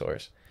battery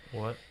source.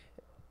 What?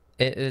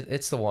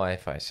 It's the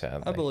Wi-Fi,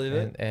 sadly. I believe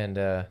it. And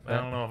I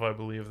don't know if I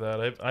believe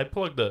that. I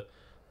plugged a.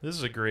 This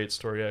is a great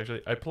story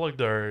actually. I plugged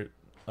a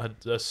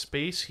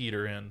space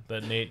heater in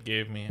that Nate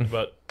gave me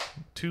about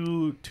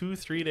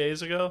 3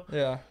 days ago.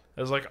 Yeah.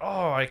 I was like,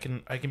 oh, I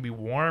can be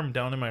warm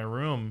down in my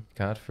room.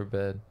 God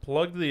forbid.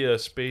 Plugged the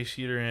space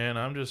heater in.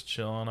 I'm just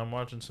chilling. I'm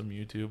watching some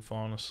YouTube,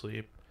 falling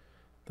asleep.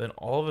 Then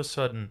all of a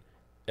sudden,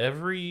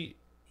 every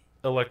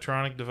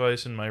electronic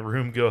device in my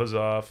room goes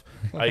off.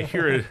 I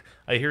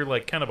hear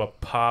like kind of a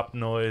pop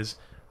noise.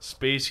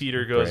 Space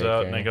heater goes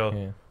out, and I go,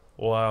 Yeah.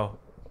 wow.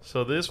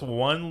 So this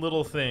one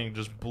little thing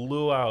just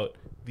blew out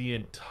the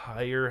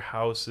entire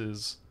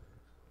house's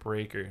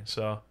breaker.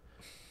 So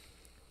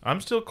I'm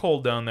still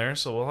cold down there,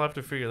 so we'll have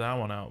to figure that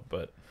one out.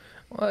 But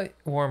Well,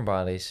 warm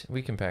bodies.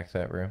 We can pack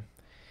that room.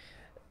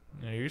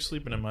 yeah, you're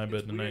sleeping in my bed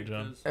It's tonight, weird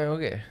John. 'cause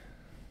Okay.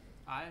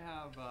 I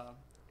have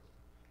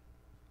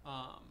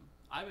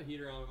I have a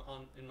heater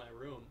on in my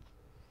room,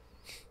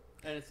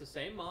 and it's the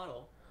same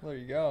model. There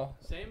you go.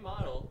 Same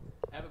model.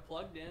 Have it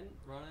plugged in,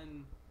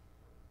 running,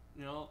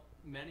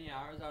 many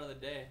hours out of the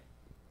day,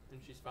 and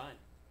she's fine.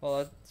 Well,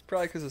 that's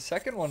probably because the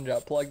second one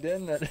got plugged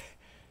in that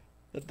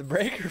the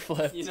breaker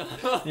flipped. You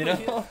know. You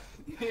know?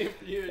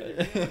 If you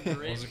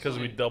Was it because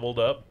we doubled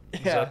up?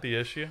 Is Yeah. that the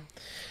issue?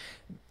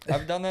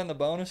 I've done that in the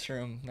bonus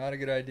room. Not a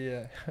good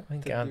idea. Oh my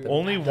To God, do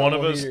Only double one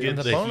of us heater. gets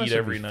the the bonus heat would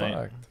every be night.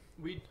 fucked.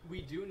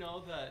 We do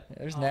know that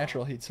There's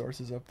natural heat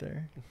sources up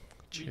there.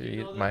 we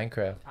do know that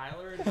Minecraft.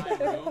 Tyler and my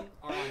room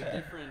are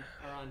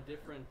on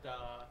different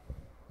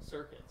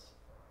circuits,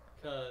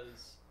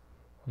 because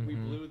we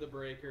Mhm. blew the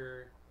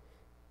breaker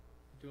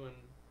doing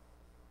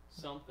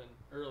something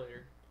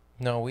earlier.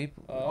 No, we.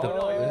 Oh. the-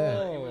 No, it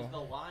yeah. was the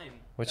line.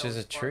 Which that is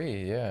was a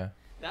tree, yeah.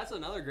 That's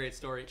another great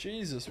story.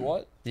 Jesus,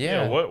 what?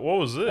 Yeah. What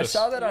was I this?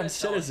 saw that You on guys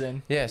tell us.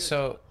 Citizen. Yeah,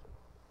 so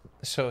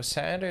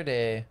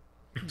Saturday,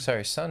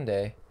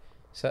 Sunday,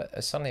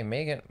 Sunday,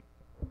 Megan,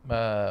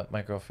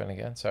 my girlfriend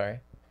again, sorry.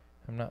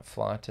 I'm not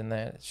flaunting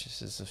that. It's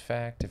just as a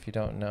fact if you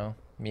don't know.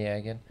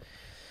 Megan.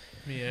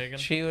 Megan.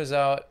 She was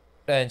out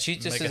and she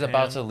just is Megan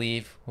about Ham. to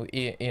leave. We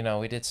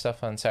did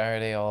stuff on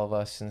Saturday, all of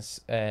us,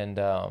 and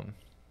we're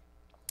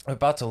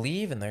about to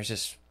leave and there's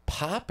just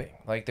popping.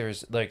 Like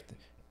there's like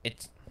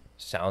it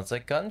sounds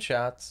like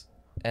gunshots.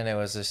 And it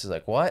was just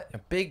like, what? A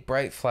big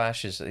bright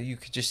flashes. You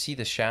could just see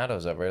the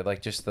shadows of it,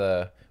 like just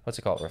the, what's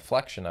it called,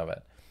 reflection of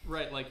it.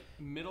 Right, like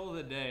middle of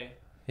the day,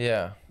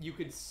 Yeah. you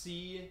could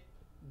see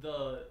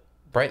the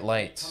Bright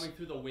light lights. coming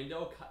through the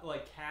window,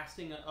 like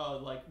casting a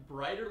like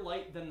brighter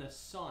light than the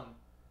sun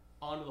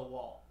onto the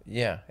wall.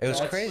 Yeah. It was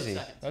That's- crazy. Split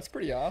seconds. That's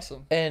pretty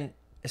awesome. And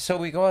so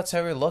we go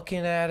outside, we're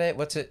looking at it.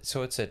 What's it?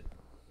 So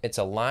it's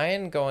a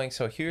line going,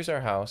 so here's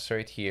our house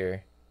right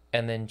here.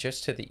 And then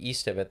just to the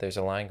east of it, there's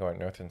a line going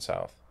north and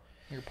south.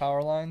 Your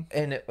power line?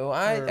 And Or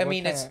I what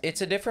mean, kinda-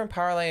 it's a different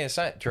power line. It's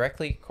not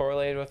directly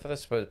correlated with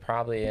this, but it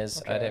probably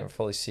is. I Okay. didn't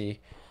fully see,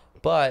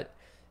 but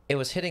it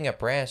was hitting a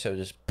branch. So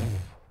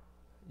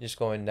just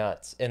going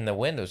nuts. And the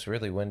wind was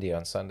really windy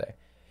on Sunday.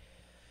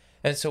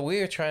 And so we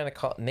were trying to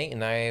call. Nate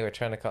and I were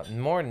trying to call.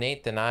 More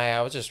Nate than I.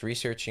 I was just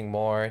researching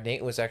more.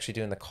 Nate was actually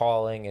doing the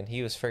calling, and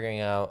he was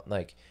figuring out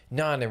like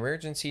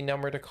non-emergency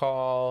number to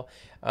call.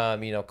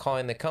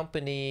 Calling the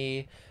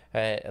company,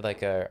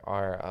 like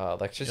our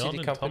electricity Y'all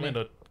didn't tell company.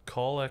 me to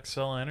call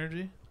XL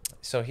Energy?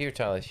 So here,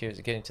 Tyler, here's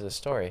getting to the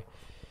story.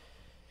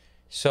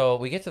 So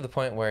we get to the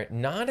point where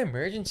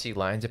non-emergency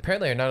lines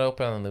apparently are not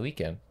open on the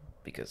weekend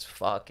because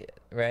fuck it,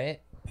 right?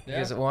 Yeah.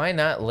 Because why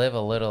not live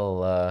a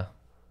little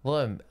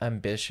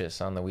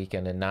ambitious on the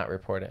weekend and not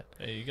report it?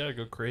 Hey, you gotta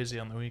go crazy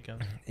on the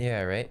weekend.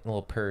 Yeah, right. A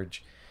little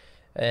purge,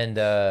 and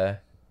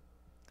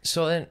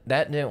so then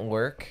that didn't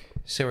work.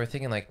 So we're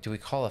thinking like, do we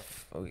call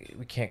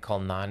we can't call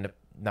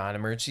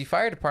non-emergency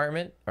fire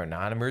department or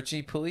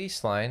non-emergency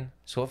police line.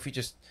 So if we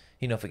just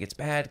if it gets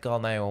bad, call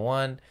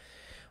 911.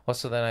 Well,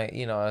 so then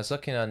I was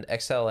looking on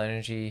XL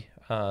Energy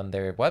on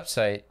their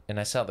website, and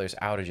I saw there's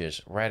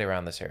outages right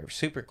around this area,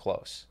 super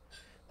close,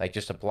 like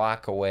just a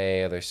block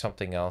away, or there's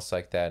something else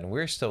like that, and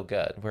we're still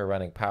good. We're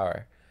running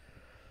power.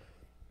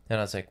 And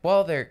I was like,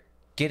 well, they're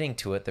getting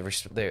to it. The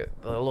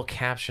little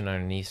caption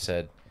underneath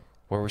said,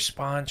 "We'll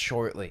respond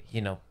shortly.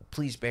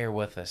 Please bear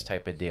with us,"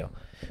 type of deal.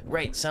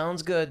 Right,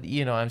 sounds good.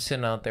 I'm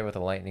sitting out there with a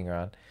lightning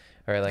rod,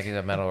 or like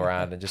a metal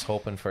rod, and just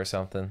hoping for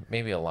something,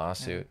 maybe a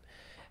lawsuit.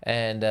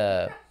 And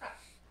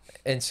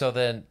so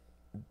then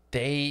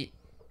I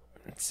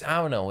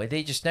don't know,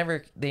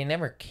 they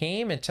never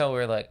came until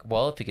we're like,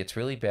 well, if it gets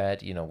really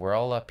bad, we're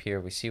all up here,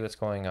 we see what's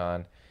going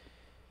on,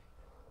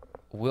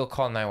 we'll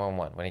call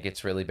 911 when it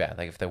gets really bad.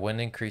 Like if the wind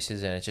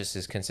increases and it just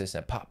is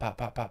consistent, pop, pop,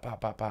 pop, pop,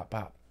 pop, pop, pop,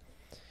 pop.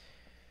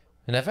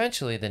 And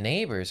eventually the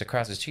neighbors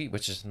across the street,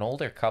 which is an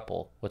older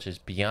couple, which is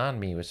beyond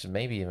me, which is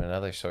maybe even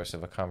another source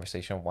of a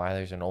conversation, why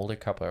there's an older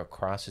couple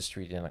across the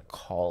street in a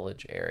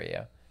college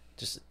area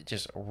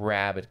just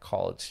rabid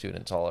college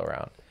students all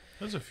around.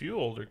 There's a few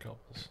older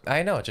couples.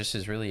 I know, it just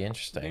is really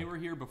interesting. They were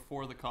here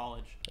before the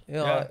college.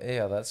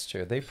 Yeah, that's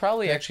true. They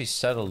probably actually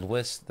settled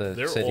with the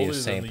They're city older of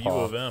than St. the Paul.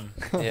 U of M.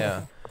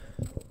 Yeah.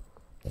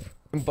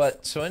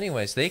 But so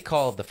anyways, they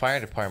called the fire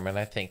department.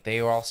 I think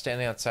they were all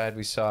standing outside.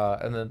 We saw,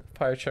 and then the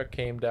fire truck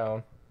came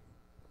down.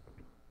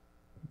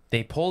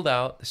 They pulled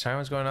out. The siren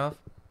was going off.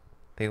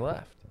 They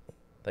left.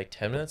 Like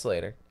 10 minutes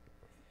later.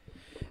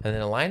 And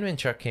then a lineman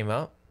truck came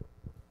out,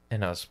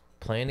 and I was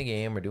playing a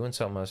game or doing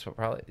something else,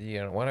 probably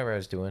whatever I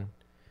was doing.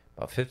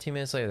 About 15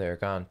 minutes later, they were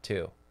gone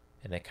too,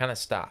 and it kind of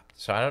stopped.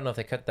 So I don't know if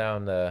they cut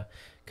down a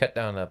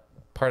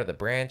part of the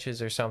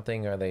branches or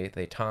something, or they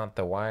taunt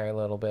the wire a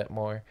little bit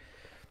more.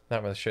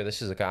 Not really sure.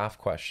 This is a Goff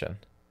question.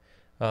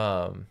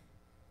 Colby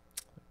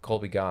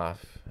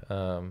Goff.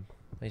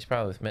 He's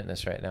probably with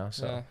Mitness right now.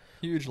 So Yeah,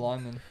 huge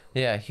lineman.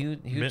 yeah, huge.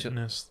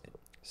 Mitness.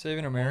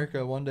 Saving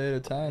America one day at a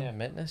time. Yeah,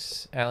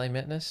 Mitness, Allie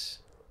Mitness.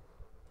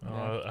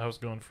 Oh, I was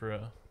going for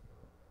a.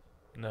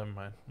 Never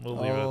mind. We'll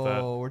leave it at that.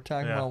 Oh, we're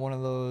talking Yeah. about one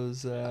of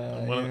those, One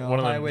of them.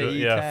 Highway E10.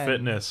 Yeah,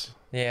 fitness.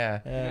 Yeah,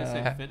 You gonna Yeah,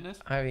 say fitness?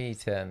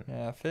 IE10.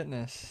 yeah,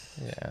 fitness.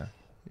 Yeah.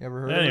 You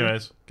ever heard of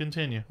Anyways,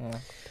 continue. it?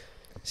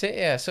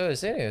 Yeah. So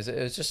it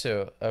was just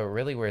a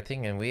really weird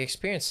thing, and we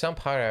experienced some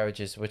power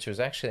outages, which was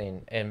actually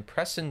in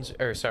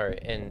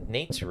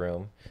Nate's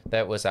room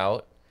that was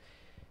out,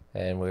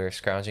 and we were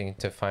scrounging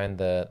to find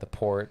the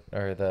port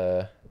or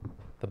the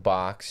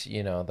box, the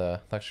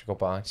electrical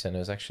box, and it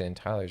was actually in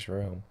Tyler's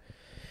room.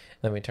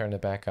 Then we turned it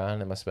back on.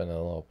 It must have been a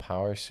little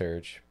power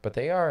surge, but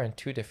they are in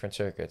two different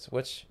circuits,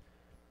 which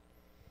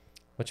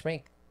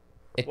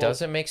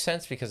doesn't make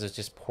sense because it's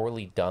just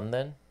poorly done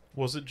then.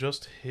 Was it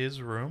just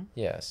his room?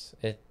 Yes.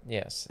 It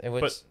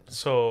was. But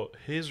so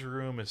his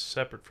room is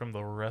separate from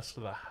the rest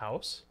of the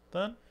house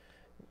then?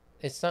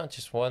 It's not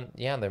just one.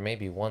 Yeah, there may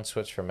be one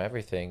switch from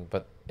everything,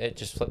 but it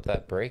just flipped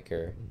that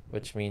breaker,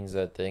 which means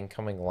that the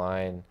incoming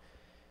line,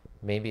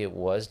 maybe it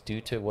was due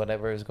to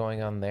whatever is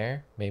going on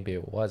there. Maybe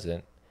it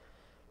wasn't.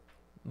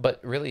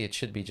 But really, it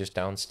should be just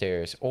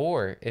downstairs.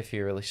 Or if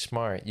you're really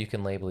smart, you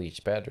can label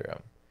each bedroom,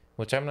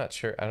 which I'm not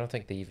sure. I don't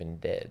think they even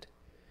did.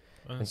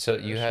 And so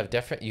you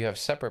have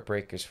separate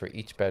breakers for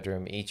each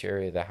bedroom, each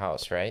area of the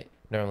house, right?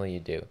 Normally you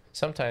do.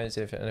 Sometimes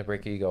if in a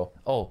breaker you go,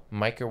 oh,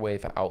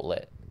 microwave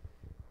outlet.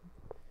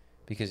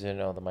 Because the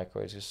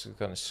microwave is just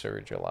going to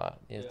surge a lot.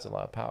 It's a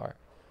lot of power.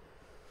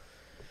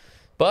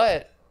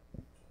 But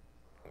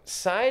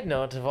side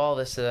note of all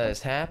this that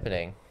is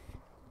happening,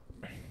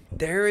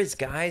 there is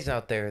guys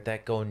out there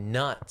that go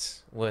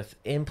nuts with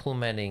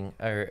implementing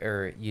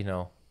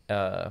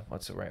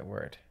what's the right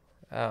word?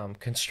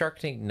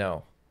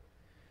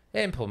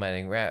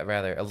 Implementing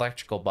rather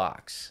electrical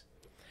box.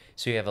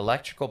 So you have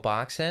electrical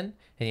box in,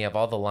 and you have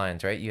all the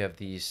lines, right? You have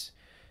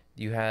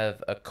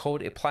a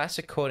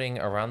plastic coating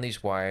around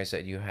these wires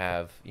that you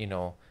have,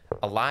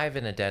 a live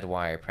and a dead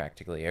wire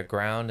practically, a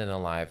ground and a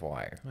live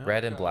wire,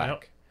 red and black.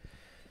 Yep.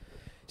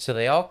 So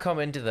they all come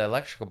into the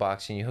electrical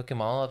box, and you hook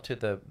them all up to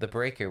the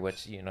breaker,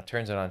 which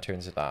turns it on,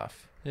 turns it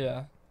off.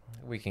 Yeah.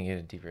 We can get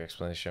a deeper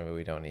explanation, but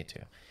we don't need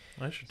to.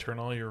 I should turn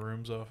all your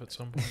rooms off at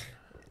some point.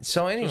 So Just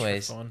for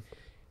anyways, fun.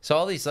 so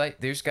all these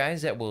there's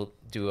guys that will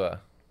do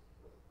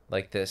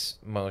this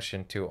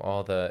motion to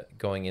all the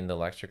going in the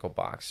electrical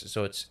box.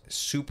 So it's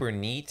super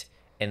neat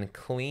and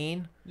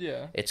clean.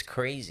 Yeah. It's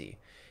crazy.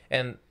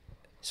 And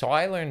so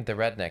I learned the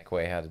redneck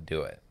way how to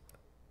do it.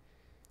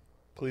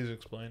 Please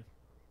explain.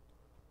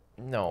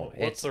 No,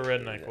 What's the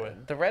redneck way?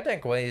 The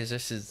redneck way is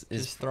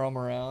Just throw them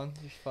around.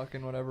 Just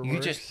fucking whatever you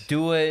works. just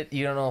do it.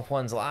 You don't know if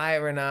one's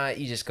live or not.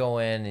 You just go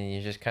in and you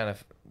just kind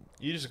of.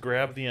 You just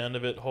grab the end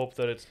of it, hope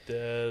that it's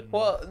dead.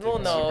 Well, take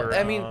no. it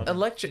I mean, around.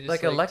 You just,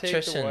 take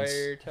electricians. the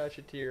wire, touch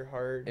it to your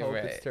heart, hope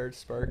Right. it starts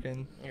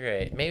sparking.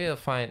 Right. Maybe it'll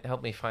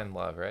help me find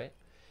love, right?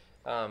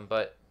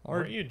 But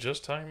Aren't you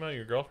just talking about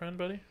your girlfriend,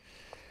 buddy?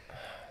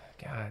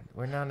 God,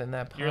 we're not in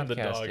that podcast You're in the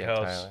yet,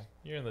 doghouse. Tyler.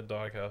 You're in the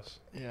doghouse.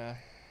 Yeah.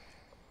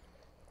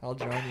 I'll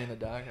join you in the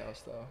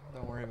doghouse, though.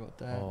 Don't worry about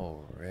that.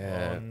 Oh, rip.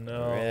 Oh,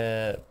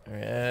 no.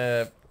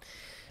 Rip.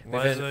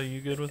 Liza,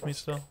 you good with me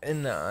still?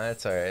 No,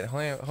 that's all right.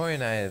 Hoy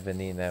and I have been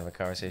needing to have a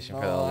conversation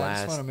for the No, I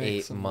just last wanna make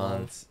 8 some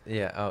months.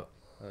 Yeah.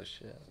 Oh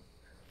shit.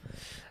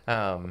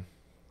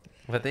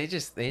 But they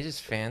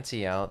just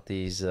fancy out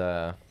these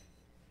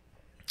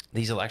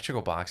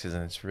electrical boxes,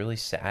 and it's really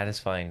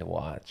satisfying to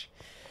watch.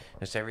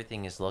 Just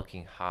everything is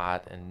looking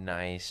hot and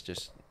nice.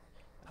 Just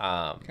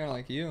Kind of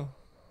like you.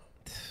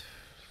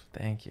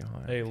 thank you.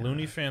 Hoy. Hey, God.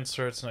 Looney fan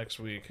starts next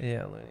week.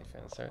 Yeah, Looney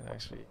fans start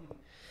next week.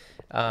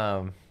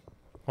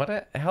 What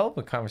a hell of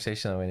a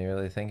conversation though when you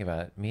really think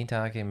about it. Me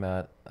talking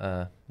about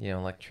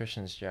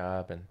electrician's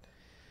job and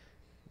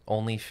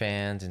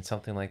OnlyFans and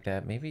something like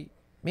that. Maybe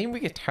we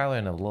get Tyler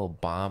in a little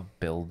Bob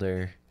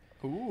Builder.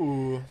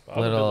 Ooh.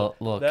 Little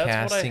That's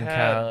casting what I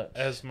had couch.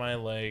 as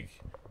my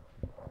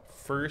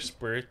first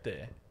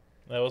birthday.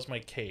 That was my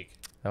cake.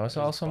 That was It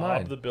was also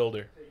Bob mine. the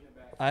Builder.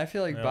 I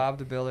feel like Yeah. Bob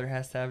the Builder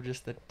has to have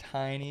just the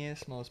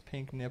tiniest, most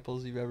pink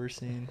nipples you've ever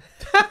seen.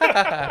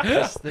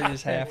 They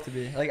just have to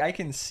be. Like, I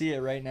can see it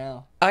right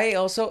now.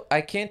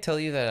 I can't tell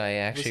you that I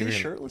Was actually. he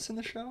shirtless in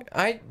the show?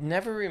 I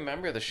never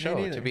remember the show,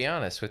 neither. to be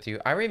honest with you.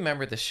 I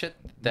remember the shit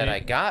that I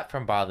Nate- got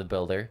from Bob the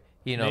Builder.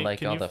 You know, Nate, like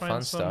can all you the find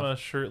fun some, stuff.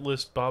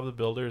 Shirtless Bob the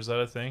Builder? Is that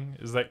a thing?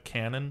 Is that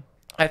canon?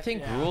 I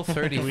think Yeah. Rule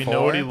 34. Do we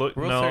know what he looked?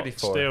 Rule No,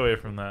 34. stay away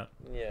from that.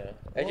 Yeah.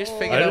 I just Whoa.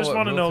 figured I out just what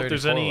want to Rule know if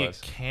there's 34 any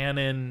was.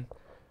 canon,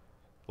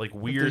 like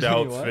weird there's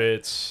any what?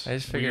 outfits. I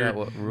just figured out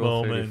weird what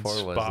Rule 34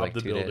 moments, was Bob like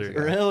the 2 days Builder.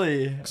 ago.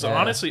 Really? So Yeah.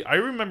 honestly, I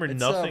remember It's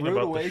nothing a rude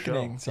about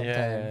awakening the show.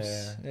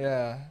 sometimes.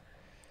 Yeah.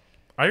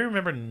 I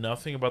remember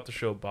nothing about the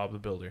show Bob the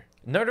Builder.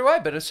 Nor do I,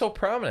 but it's so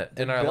prominent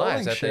in The our building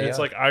lives. That shit. they, It's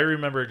like I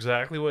remember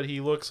exactly what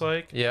he looks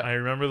like. Yeah. I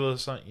remember the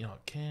song.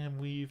 Can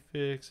we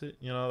fix it?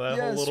 That whole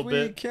Yes, little we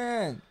bit.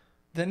 can.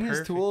 Didn't his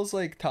Perfect. tools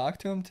like talk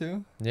to him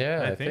too?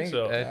 yeah, I think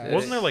so. it-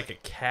 Wasn't there like a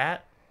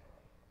cat?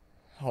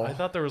 Oh. I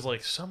thought there was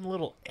like some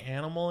little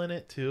animal in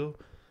it too.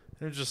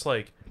 It was just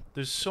like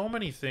there's so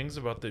many things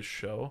about this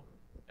show,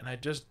 and I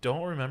just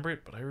don't remember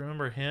it. But I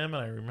remember him,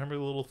 and I remember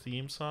the little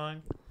theme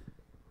song.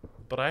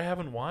 But I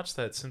haven't watched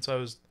that since I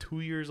was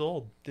 2 years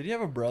old. Did he have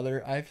a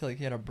brother? I feel like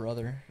he had a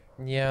brother.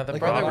 Yeah, the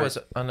Like brother Robert- was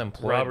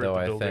unemployed, Robert though, the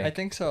I Builder. I think.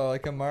 think so,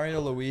 like a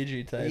Mario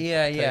Luigi type.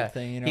 Yeah, type yeah.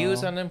 thing. You know? He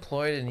was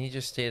unemployed, and he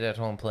just stayed at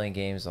home playing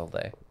games all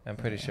day. I'm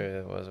pretty Yeah. sure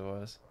that was it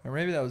was. Or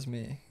maybe that was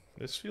me.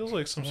 This feels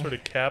like some sort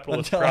of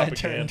capitalist Until I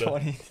turned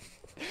propaganda.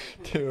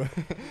 22.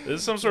 This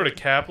is some sort of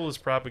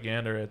capitalist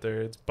propaganda right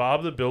there. It's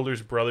Bob the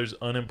Builder's brother's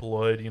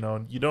unemployed. You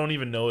don't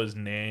even know his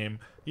name.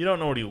 You don't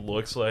know what he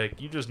looks like.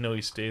 You just know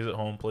he stays at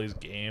home, plays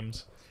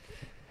games.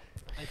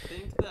 I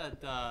think that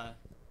I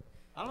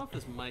don't know if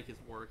this mic is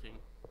working,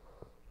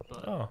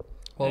 but Oh, Well,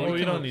 Well, we we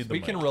can, don't need the we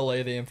can mic.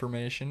 relay the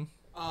information.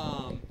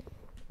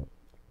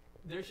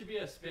 there should be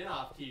a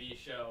spin-off TV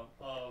show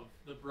of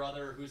the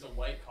brother who's a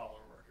white collar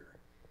worker.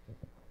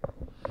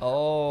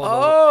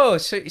 Oh. Oh,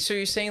 so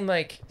you're saying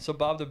like So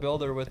Bob the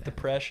Builder with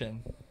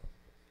depression.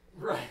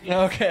 Right.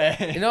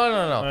 Okay. no.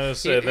 I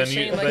was You're saying,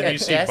 saying then like a you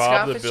see desk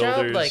Bob the office job,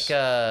 Builder's.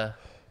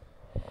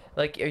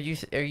 like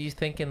are you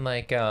thinking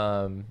like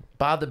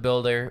Bob the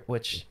Builder,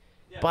 which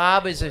Yeah,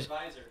 Bob is a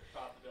advisor,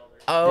 Bob the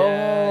Builder. oh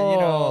Yeah, you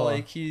know,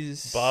 like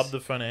he's Bob the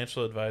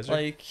financial advisor.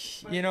 like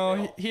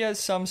he has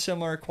some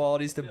similar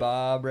qualities to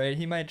Bob, right?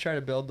 He might try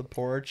to build the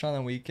porch on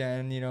the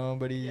weekend,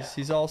 but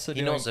he's also he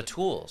doing knows the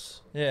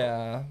tools,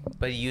 yeah,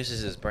 but he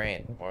uses his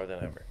brain more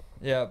than ever.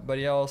 yeah, but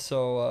he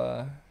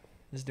also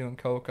is doing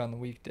coke on the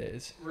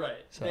weekdays.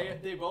 Right. So-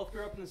 They both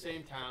grew up in the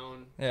same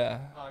town. Yeah,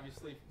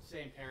 Obviously,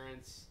 same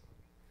parents.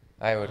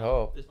 I would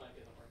hope. This might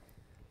be the work.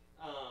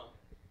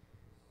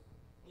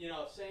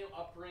 Same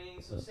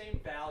upbringing, so same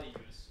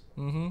values,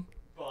 mm-hmm.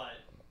 but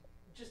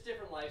just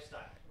different lifestyle.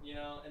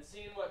 And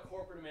seeing what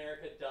corporate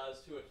America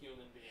does to a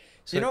human being.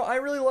 So- I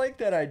really like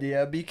that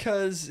idea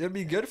because it'd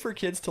be good for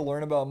kids to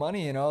learn about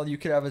money. You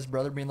could have his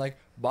brother being like,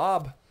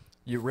 Bob,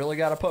 you really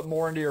got to put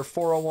more into your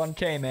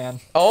 401k, man.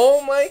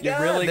 Oh my God!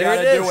 You really there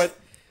got to do is. it.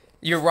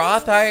 Your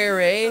Roth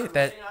IRA.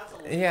 That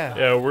yeah.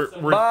 Yeah, we're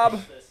Bob,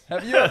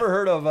 have you ever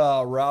heard of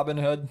Robin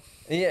Hood?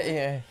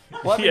 yeah.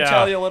 Let me Yeah.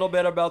 tell you a little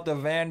bit about the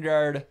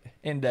Vanguard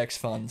index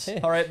funds.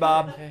 All right,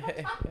 Bob.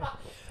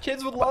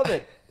 Kids would love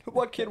it.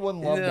 What kid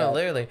wouldn't love No, that?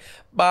 literally,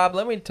 Bob.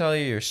 Let me tell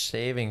you, your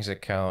savings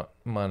account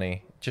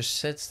money just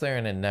sits there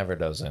and it never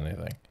does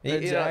anything.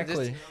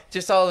 Exactly.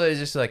 Just all of it is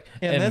just like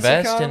In this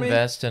invest, economy?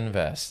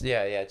 invest.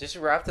 Yeah. Just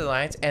wrap the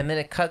lines, and then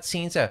it cuts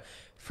scenes of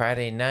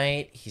Friday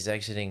night. He's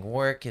exiting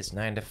work. It's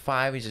 9 to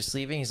 5. He's just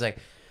leaving. He's like,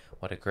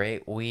 "What a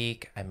great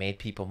week! I made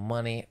people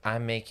money.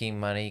 I'm making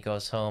money." He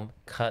goes home.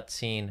 Cut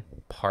scene.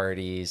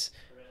 Parties.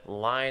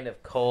 Line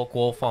of Coke.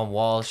 Wolf on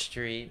Wall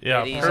Street.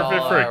 yeah, Biddies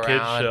perfect all for a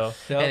kids around. show.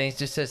 Yep. And he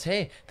just says,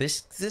 "Hey,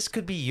 this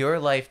could be your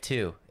life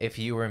too if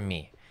you were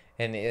me."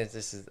 And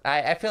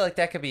I feel like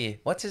that could be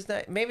what's his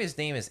name? Maybe his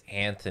name is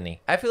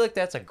Anthony. I feel like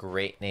that's a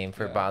great name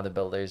for Yeah. Bob the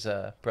Builder's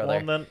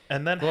brother. Well,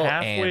 and then Little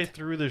halfway ant.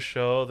 through the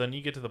show, then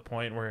you get to the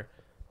point where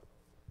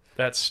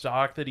that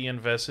stock that he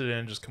invested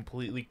in just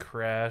completely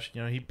crashed.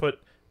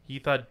 He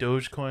thought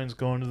Dogecoin's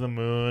going to the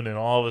moon, and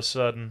all of a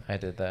sudden, I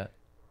did that.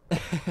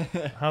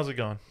 how's it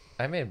going?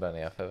 I made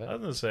money off of I it.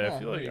 was gonna say, Yeah, I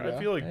there you go.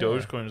 feel like Yeah.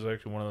 Dogecoin is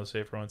actually one of the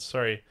safer ones.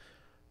 Sorry,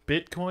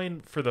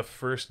 Bitcoin for the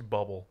first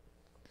bubble.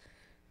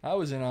 I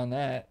was in on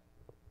that.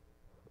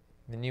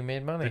 Then you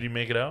made money. Did you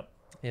make it out?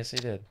 Yes, he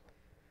did.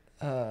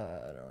 I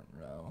don't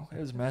know. It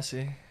was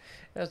messy.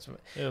 That's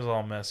It was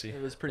all messy.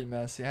 It was pretty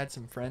messy. I had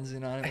some friends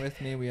in on it with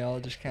me. We all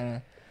just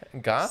kind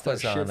Goff of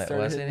was on it,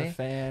 wasn't he? The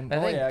fan. I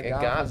think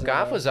Goff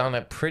Goff was on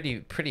it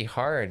pretty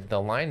hard.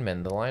 The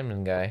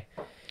lineman guy,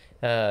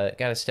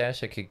 got a stash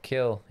that could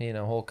kill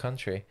whole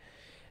country,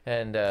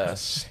 and A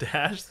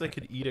stash that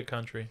could eat a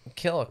country.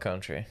 kill a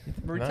country.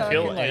 We're No. talking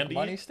Kill like Andy?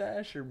 money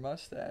stash or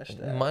mustache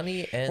stash?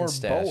 Money and Or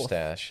both.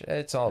 stash.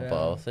 It's all Yeah.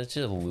 both. It's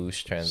just a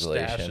loose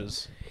translation.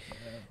 Stashes.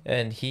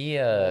 And he,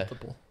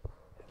 Multiple.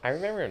 I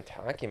remember him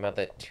talking about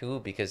that too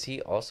because he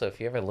also, if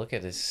you ever look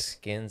at his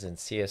skins in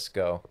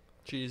CS:GO,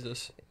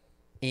 Jesus.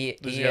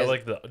 Does he have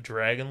like the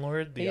Dragon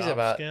Lord, the he's op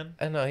about, skin?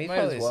 I know he Might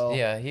as probably well.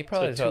 yeah, he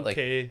probably It's is a about like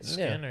 2K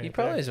skin he right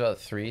probably there. is about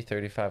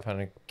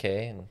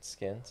 3,500K in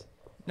skins.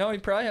 No, he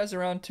probably has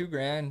around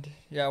 $2,000.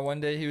 Yeah, one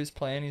day he was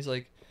playing. He's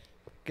like,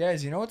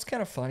 guys, you know what's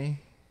kind of funny?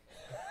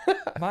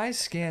 My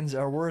skins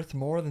are worth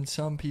more than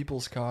some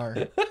people's car.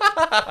 And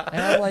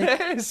I'm like,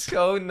 That is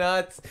so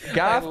nuts.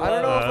 Goff, I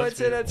don't know if That's I'd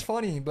say that's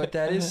funny, but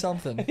that is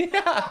something.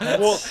 Yeah.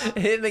 Well,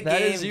 in the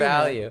that is game you, man.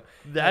 value.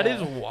 That is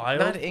Yeah. wild.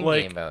 Not in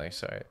like, game value,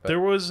 sorry. But there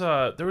was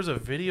a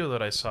video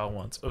that I saw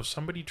once of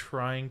somebody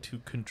trying to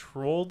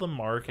control the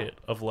market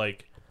of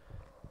like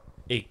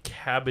a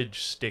cabbage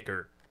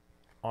sticker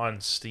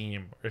on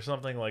Steam or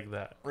something like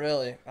that.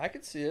 Really? I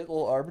could see it. A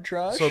little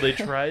arbitrage. So they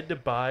tried to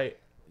buy,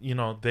 you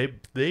know,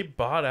 they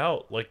bought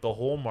out like the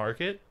whole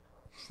market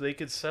so they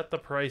could set the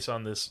price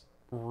on this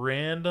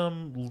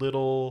random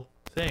little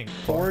thing.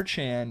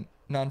 4chan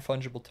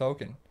non-fungible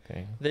token.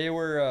 okay. They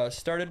were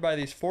started by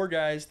these 4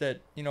 guys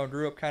that, you know,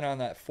 grew up kind of on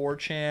that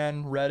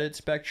 4chan Reddit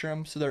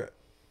spectrum. So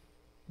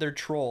they're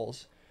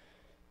trolls.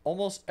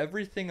 Almost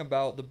everything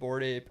about the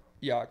Bored Ape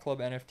Yacht Club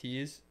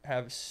NFTs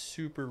have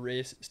super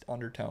racist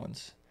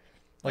undertones.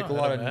 Like Oh, a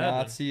lot I'd of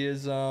imagine.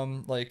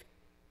 Nazism, like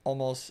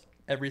almost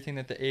everything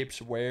that the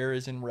apes wear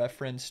is in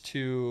reference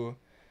to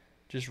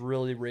just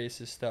really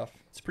racist stuff.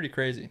 It's pretty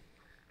crazy.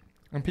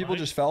 And people Right.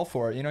 just fell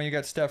for it. You know, you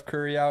got Steph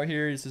Curry out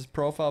here. He's his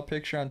profile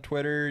picture on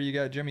Twitter. You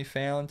got Jimmy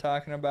Fallon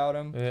talking about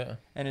him. Yeah.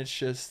 And it's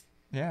just,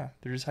 yeah,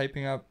 they're just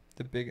hyping up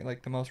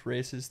the most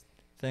racist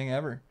thing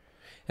ever.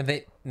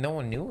 And no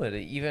one knew it.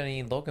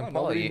 Even Logan No,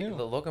 Paul. nobody knew.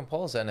 The Logan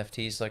Paul's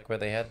NFTs, like where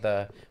they had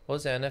what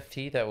was the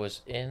NFT that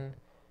was in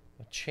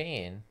a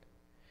chain?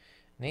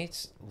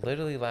 Nate's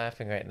literally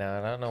laughing right now,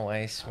 and I don't know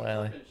why he's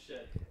smiling.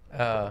 Shit.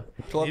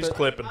 Clip He's it.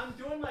 clipping. I'm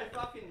doing my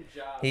fucking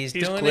job. He's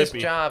He's doing his Clippy.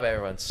 job,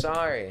 everyone.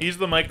 Sorry. He's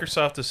the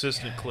Microsoft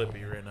assistant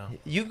Clippy right now.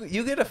 You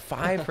get a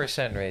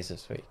 5% raise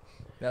this week.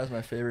 That was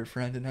my favorite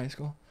friend in high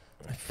school.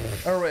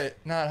 Or wait,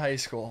 not high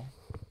school.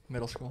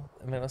 Middle school.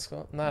 Middle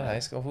school? Not high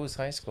school. Who's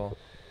high school?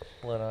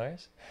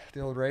 Lenars? The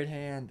old right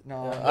hand.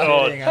 No, I'm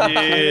Oh, kidding. I'm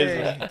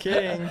jeez.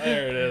 kidding.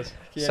 There it is.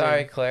 Kidding.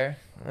 Sorry, Claire.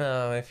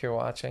 If you're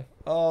watching.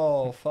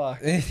 Oh, fuck.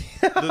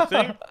 The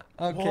thing.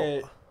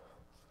 Okay.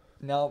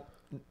 Now,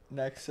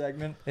 next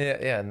segment.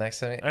 Yeah. Next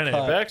time. Anyway,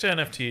 Cut. back to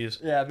NFTs.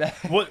 Yeah,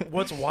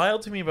 What's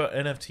wild to me about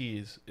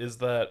NFTs is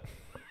that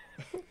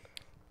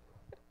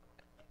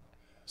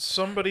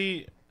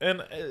somebody,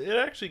 and it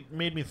actually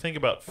made me think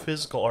about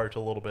physical art a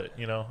little bit,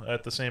 you know,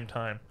 at the same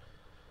time.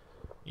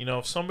 You know,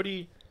 if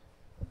somebody,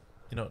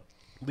 you know,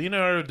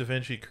 Leonardo da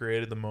Vinci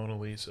created the Mona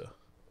Lisa,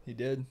 he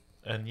did.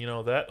 and you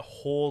know that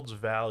holds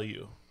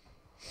value,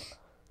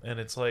 and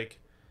it's like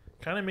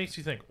kind of makes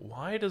you think,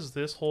 why does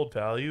this hold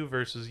value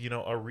versus, you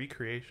know, a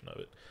recreation of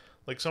it?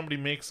 Like somebody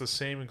makes the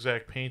same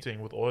exact painting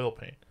with oil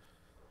paint.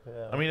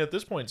 I mean, at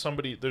this point,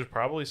 there's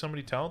probably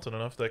somebody talented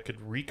enough that could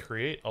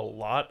recreate a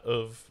lot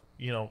of,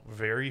 you know,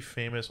 very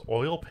famous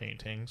oil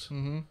paintings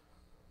Mm-hmm.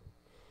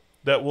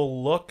 that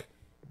will look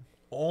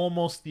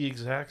almost the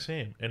exact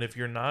same. And if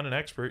you're not an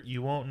expert,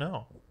 you won't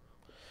know.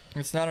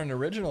 It's not an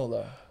original,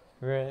 though.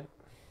 Right. It's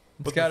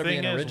But got the to be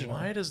thing an is, original.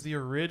 why does the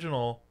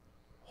original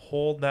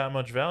hold that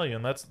much value?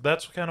 And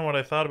that's kind of what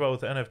I thought about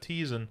with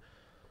NFTs. And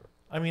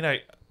I mean,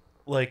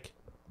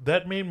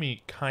 that made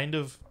me kind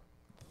of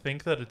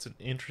think that it's an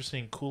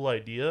interesting, cool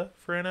idea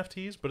for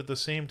NFTs. But at the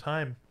same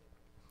time,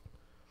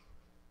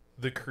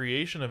 the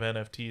creation of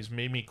NFTs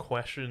made me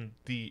question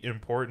the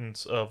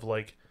importance of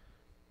like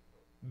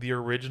the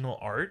original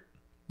art.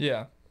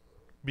 Yeah.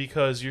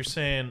 Because you're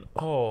saying,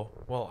 oh,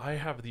 well, I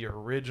have the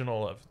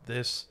original of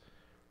this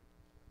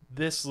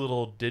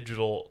little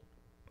digital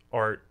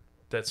art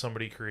that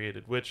somebody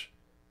created, which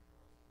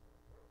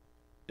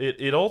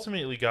it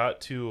ultimately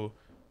got to,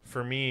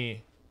 for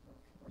me,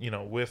 you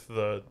know, with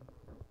the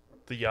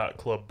Yacht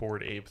Club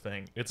Bored Ape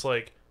thing. It's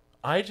like,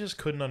 I just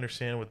couldn't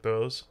understand with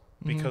those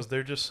because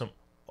they're just some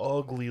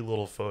ugly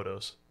little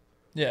photos.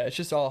 Yeah, it's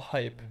just all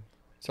hype.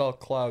 It's all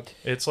clout.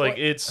 It's like What-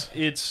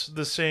 it's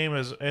the same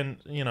as, and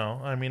you know,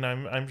 I mean,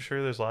 I'm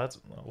sure there's lots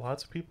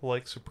of people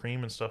like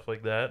Supreme and stuff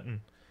like that,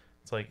 and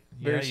it's like,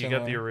 yeah, Very you got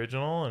the similar.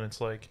 original, and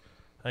it's like,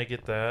 I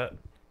get that,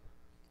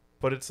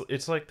 but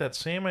it's like that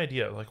same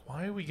idea. Like,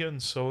 why are we getting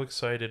so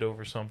excited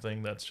over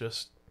something that's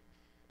just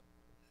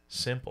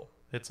simple?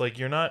 It's like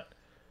you're not.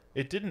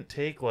 It didn't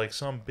take like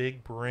some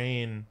big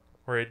brain,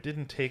 or it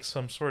didn't take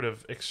some sort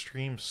of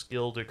extreme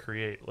skill to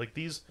create. Like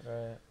these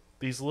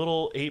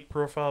little ape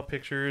profile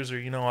pictures, or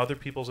you know, other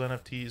people's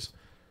NFTs.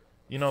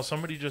 You know,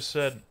 somebody just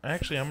said,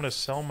 actually, I'm going to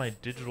sell my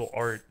digital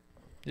art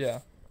Yeah.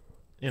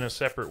 in a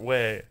separate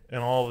way,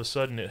 and all of a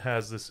sudden it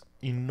has this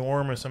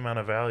enormous amount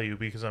of value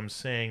because I'm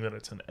saying that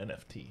it's an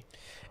NFT.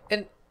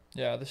 And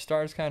Yeah, the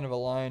stars kind of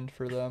aligned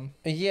for them.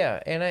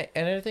 yeah, and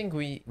I think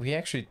we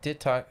actually did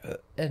talk,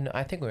 and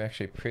I think we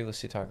actually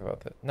previously talked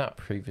about that. Not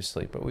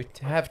previously, but we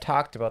have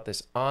talked about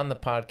this on the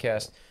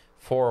podcast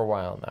for a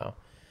while now.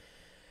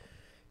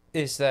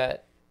 Is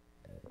that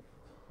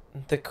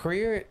the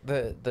career,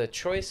 the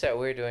choice that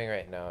we're doing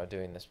right now,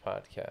 doing this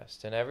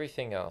podcast and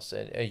everything else,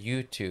 a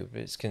YouTube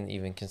is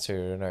even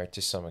considered an art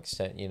to some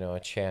extent, you know, a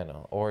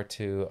channel, or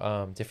to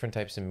different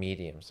types of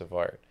mediums of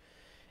art.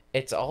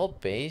 It's all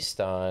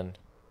based on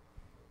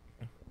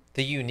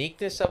the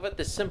uniqueness of it,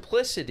 the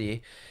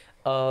simplicity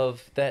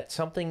of that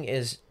something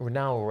is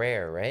now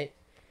rare, right?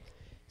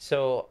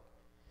 So,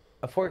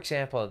 for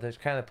example, there's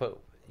kind of put,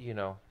 you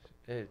know,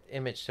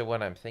 image to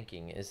what I'm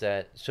thinking is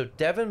that, so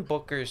Devin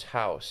Booker's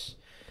house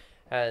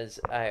has,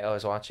 I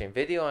was watching a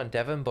video on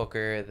Devin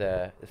Booker,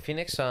 the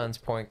Phoenix Suns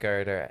point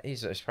guard, or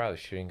he's probably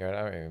shooting guard,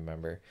 I don't even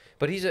remember,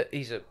 but he's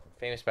a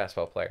famous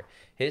basketball player.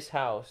 His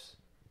house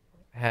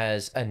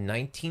has a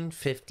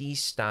 1950s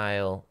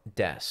style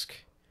desk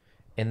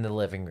in the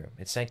living room.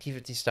 It's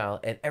 1950s style,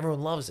 and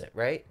everyone loves it,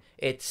 right?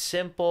 It's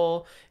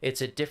simple.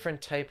 It's a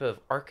different type of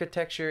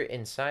architecture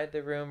inside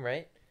the room,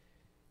 right?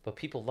 But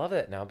people love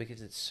it now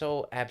because it's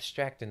so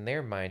abstract in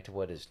their mind to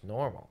what is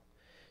normal.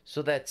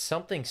 So that's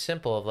something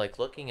simple of like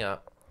looking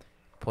up,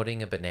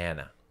 putting a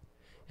banana,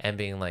 and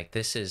being like,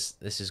 this is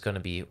going to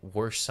be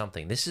worth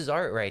something. This is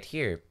art right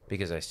here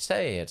because I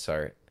say it's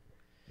art.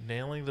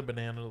 Nailing the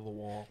banana to the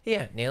wall.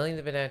 Yeah, nailing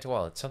the banana to the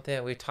wall. It's something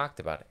that we talked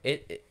about.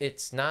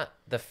 It's not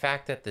the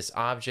fact that this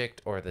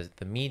object or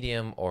the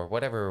medium or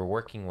whatever we're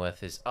working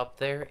with is up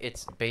there.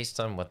 It's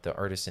based on what the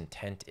artist's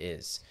intent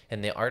is.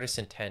 And the artist's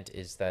intent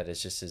is that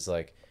it's just is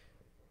like,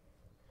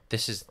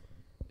 this is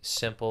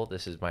simple,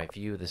 this is my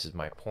view, this is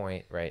my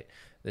point, right?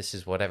 This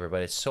is whatever.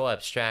 But it's so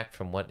abstract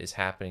from what is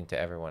happening to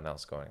everyone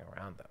else going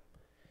around them.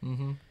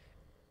 Mm-hmm.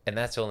 And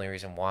that's the only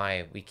reason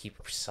why we keep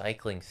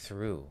cycling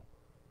through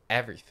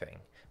everything.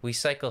 We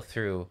cycle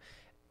through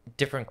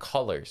different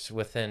colors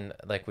within,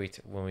 like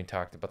when we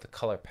talked about the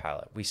color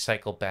palette. We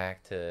cycle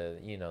back to,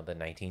 you know, the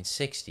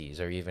 1960s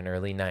or even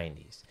early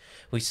 90s.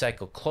 We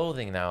cycle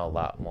clothing now a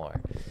lot more.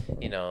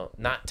 You know,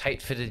 not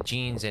tight-fitted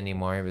jeans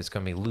anymore. It's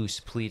going to be loose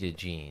pleated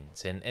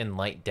jeans and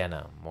light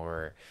denim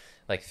or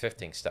like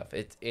thrifting stuff.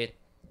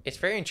 It's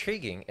very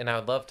intriguing, and I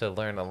would love to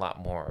learn a lot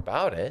more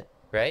about it,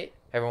 right?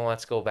 Everyone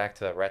wants to go back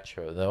to the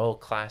retro, the old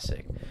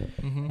classic.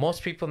 Mm-hmm.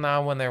 Most people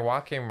now, when they're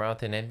walking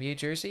around with an NBA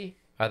jersey,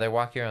 are they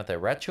walking around with a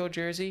retro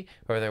jersey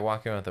or are they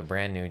walking around with a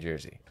brand new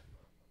jersey?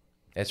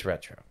 It's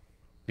retro.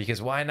 Because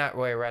why not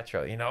wear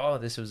retro? You know, oh,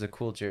 this was a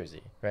cool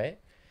jersey, right?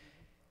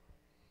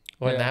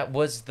 When that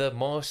was the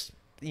most,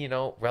 you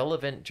know,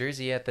 relevant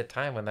jersey at the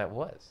time when that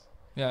was.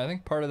 Yeah, I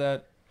think part of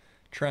that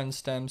trend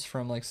stems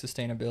from like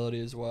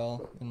sustainability as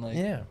well, and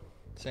like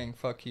saying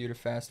fuck you to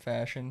fast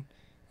fashion.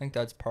 I think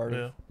that's part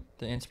of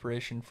the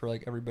inspiration for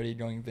like everybody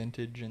going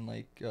vintage and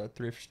like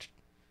thrift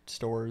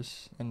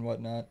stores and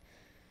whatnot.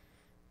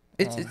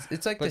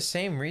 It's like the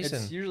same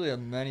reason. It's usually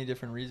many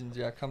different reasons,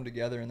 come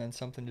together, and then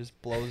something just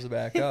blows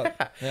back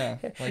up. Yeah,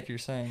 like you're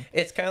saying.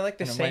 It's kind of like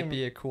the and same. It might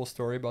be a cool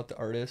story about the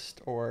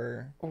artist,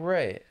 or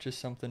just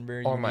something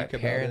very or unique my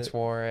about parents it.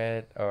 wore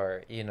it,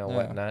 or you know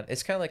whatnot.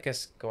 It's kind of like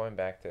us going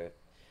back to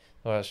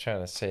what I was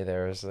trying to say.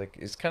 There was like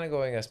it's kind of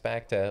going us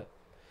back to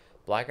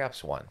Black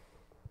Ops 1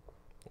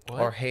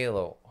 or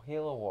Halo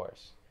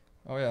Wars.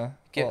 Oh yeah,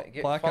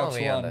 Black Ops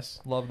 1.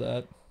 Love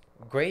that.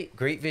 Great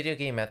video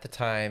game at the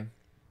time.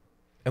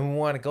 And we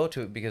want to go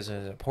to it because it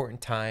was an important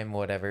time,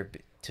 whatever,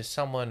 to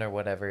someone or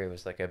whatever. It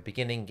was like a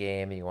beginning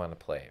game and you want to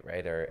play it,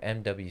 right? Or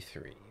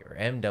MW3 or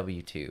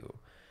MW2.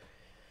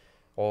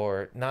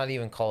 Or not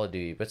even Call of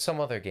Duty, but some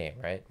other game,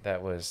 right?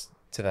 That was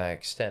to that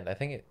extent. I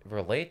think it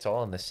relates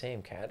all in the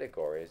same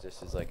category. It's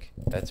just like,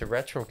 that's a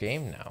retro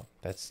game now.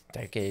 That's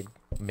decade,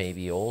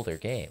 maybe older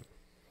game.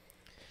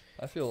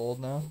 I feel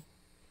old now.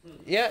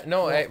 Yeah,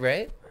 no,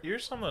 right?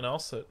 Here's something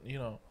else that, you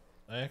know,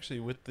 actually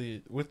with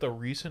the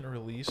recent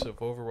release of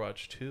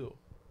Overwatch 2,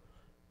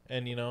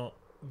 and you know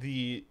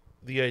the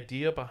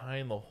idea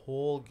behind the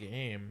whole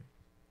game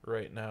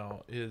right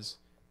now is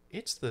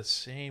it's the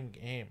same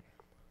game.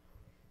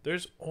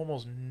 There's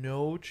almost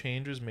no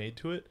changes made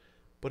to it,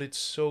 but it's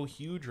so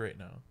huge right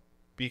now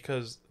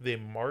because they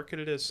market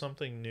it as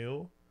something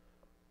new,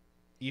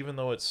 even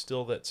though it's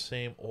still that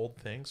same old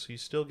thing. So you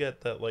still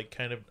get that like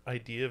kind of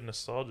idea of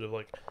nostalgia of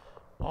like,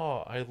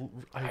 oh, I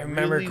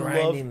remember really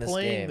grinding love this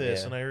playing game, this,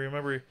 yeah. and I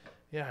remember,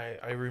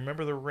 I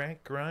remember the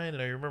rank grind,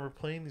 and I remember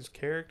playing these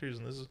characters,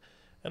 and this is,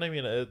 and I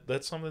mean,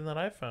 that's something that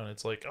I found.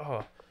 It's like,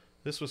 oh,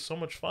 this was so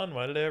much fun.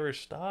 Why did I ever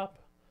stop?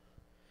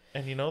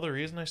 And you know the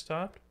reason I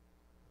stopped?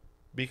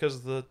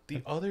 Because the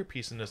other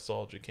piece of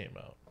nostalgia came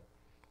out.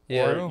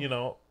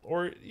 Yeah.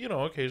 Or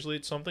occasionally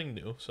it's something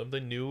new.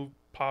 Something new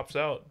pops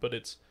out, but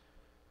it's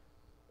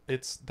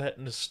that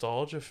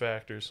nostalgia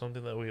factor,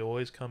 something that we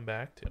always come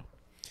back to.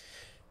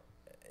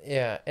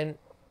 Yeah, and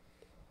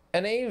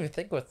I even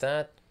think with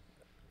that,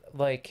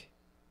 like,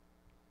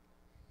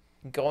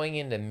 going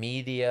into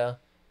media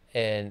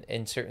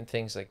and certain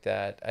things like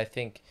that, I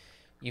think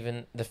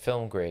even the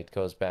film grade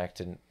goes back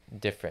to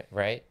different,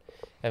 right?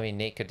 I mean,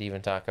 Nate could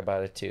even talk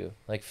about it too.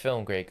 Like,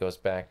 film grade goes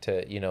back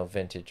to,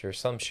 vintage, or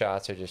some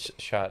shots are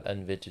just shot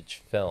on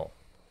vintage film.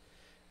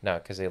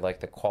 Not because they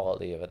like the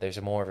quality of it.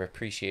 There's more of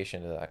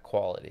appreciation to that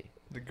quality.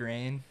 The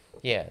grain.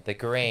 Yeah, the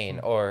grain,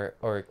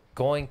 or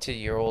going to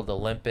your old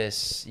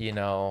Olympus.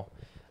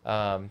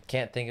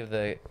 Can't think of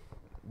the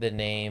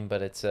name,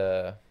 but it's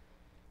a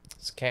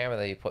camera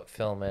that you put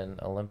film in.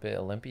 Olympia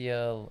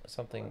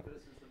something. Olympus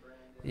is the brand.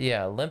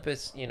 Yeah,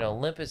 Olympus.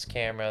 Olympus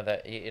camera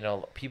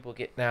that people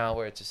get now,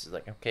 where it's just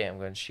like, okay, I'm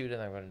going to shoot it,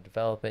 I'm going to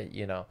develop it.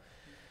 Yeah,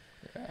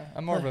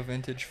 I'm more of a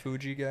vintage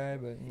Fuji guy,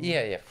 but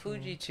Yeah,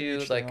 Fuji too.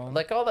 each their own.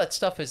 Like all that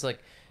stuff is like,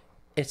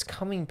 it's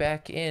coming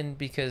back in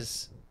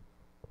because,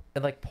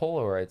 and like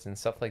Polaroids and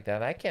stuff like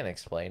that. I can't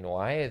explain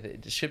why.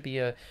 It should be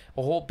a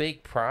whole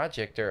big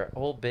project or a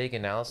whole big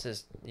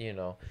analysis,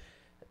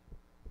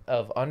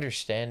 of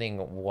understanding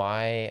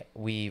why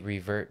we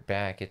revert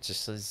back. It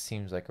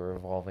seems like a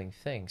revolving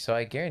thing. So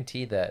I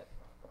guarantee that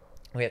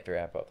we have to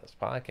wrap up this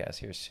podcast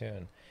here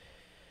soon.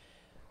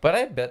 But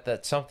I bet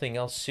that something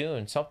else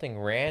soon, something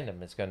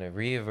random, is going to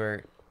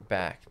revert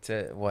back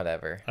to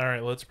whatever. All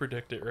right, let's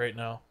predict it right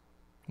now.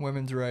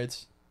 Women's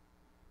rights.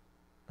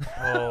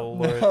 Oh,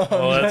 Lord.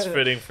 Well, that's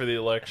fitting for the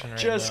election right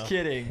Just now.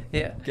 kidding.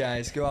 Yeah.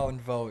 Guys, go out and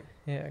vote.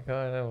 Yeah, go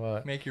ahead and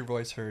what? Make your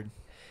voice heard.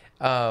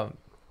 But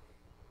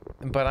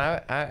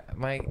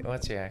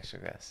what's your actual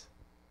guess?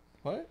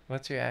 What?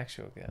 What's your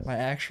actual guess? My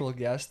actual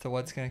guess to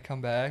what's gonna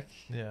come back?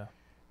 Yeah.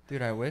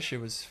 Dude, I wish it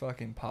was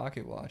fucking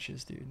pocket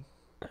watches, dude.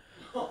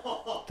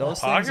 Those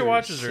Pocket things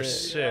watches are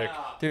sick.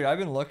 Yeah. Dude, I've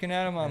been looking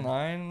at them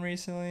online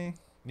recently.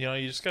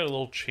 You just got a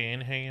little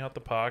chain hanging out the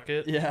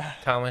pocket. Yeah.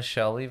 Thomas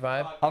Shelby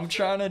vibe? I'm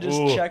trying to just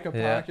Ooh. check a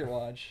Yeah. pocket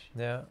watch.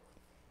 Yeah.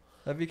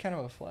 That'd be kind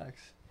of a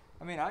flex.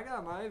 I mean, I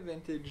got my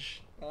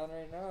vintage on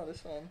right now.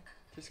 This one.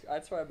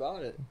 That's why I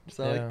bought it.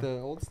 So I Yeah. like the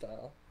old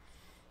style.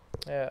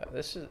 Yeah,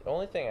 this is the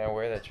only thing I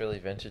wear that's really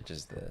vintage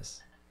is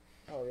this.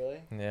 Oh,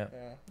 really? Yeah.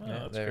 Yeah. Oh, Yeah,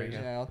 that's there we crazy.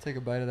 go. Yeah, I'll take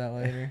a bite of that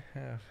later.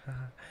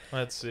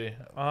 Let's see.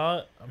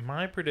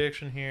 My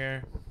prediction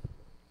here.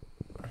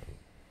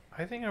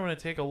 I think I'm going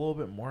to take a little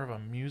bit more of a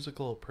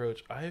musical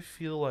approach. I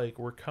feel like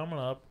we're coming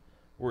up.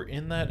 We're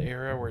in that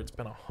era where it's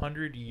been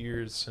 100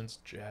 years since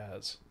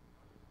jazz.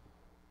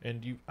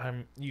 And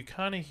you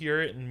kind of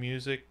hear it in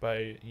music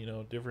by,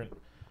 different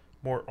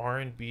more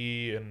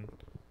R&B and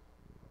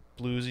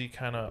bluesy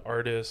kind of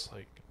artists,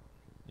 like,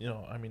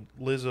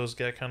 Lizzo's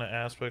got kind of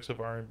aspects of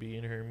R&B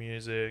in her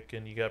music,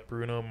 and you got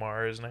Bruno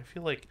Mars, and I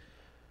feel like,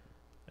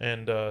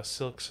 and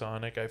Silk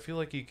Sonic, I feel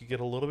like you could get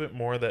a little bit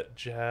more of that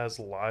jazz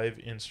live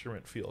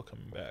instrument feel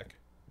coming back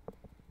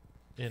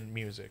in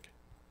music.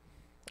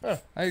 I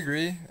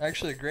agree.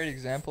 Actually, a great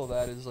example of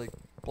that is like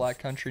Black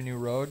Country New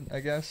Road, I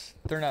guess.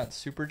 They're not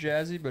super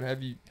jazzy, but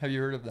have you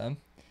heard of them?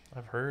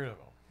 I've heard of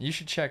them. You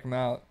should check them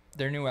out.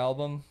 Their new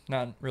album,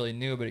 not really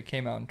new, but it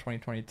came out in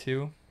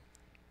 2022.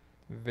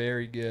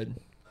 Very good.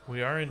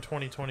 We are in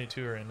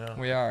 2022 right now.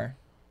 We are.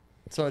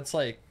 So it's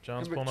like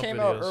John's it pulling up came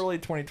out videos. early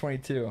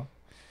 2022.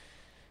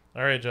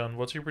 All right, John,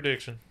 what's your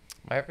prediction?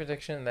 My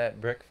prediction that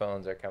brick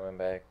phones are coming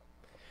back.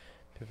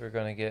 People are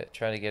going to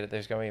try to get it.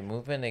 There's going to be a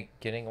movement of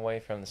getting away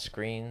from the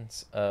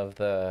screens of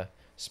the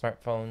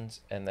smartphones,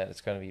 and that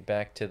it's going to be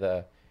back to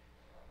the,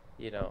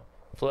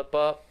 flip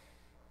up,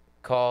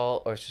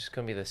 call, or it's just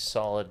going to be the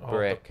solid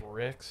brick. The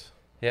bricks?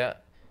 Yeah.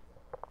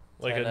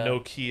 Like I a know.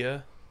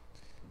 Nokia?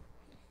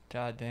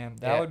 God damn,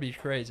 that Yeah. would be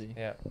crazy.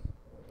 Yeah.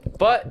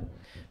 But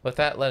with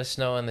that, let us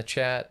know in the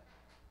chat,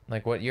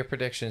 like, what your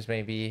predictions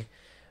may be.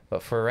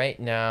 But for right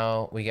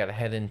now, we got to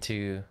head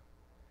into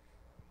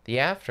the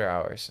after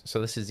hours. So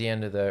this is the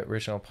end of the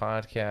original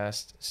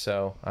podcast.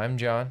 So I'm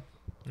John.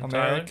 I'm I'm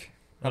Tyler. Eric.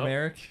 I'm Nope.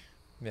 Eric.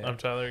 Yeah. I'm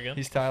Tyler again.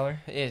 He's Tyler.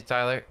 Hey,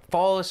 Tyler.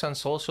 Follow us on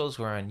socials.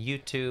 We're on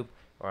YouTube.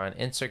 We're on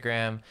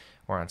Instagram.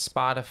 We're on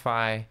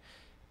Spotify.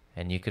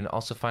 And you can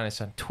also find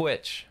us on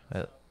Twitch.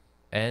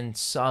 And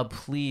sub,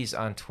 please,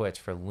 on Twitch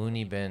for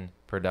LooneyBin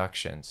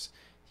Productions.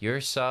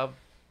 Your sub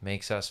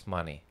makes us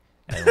money.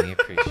 And we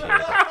appreciate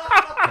it.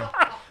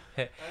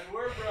 And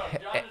we're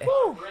broke. John just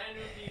bought a brand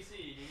new PC.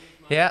 He needs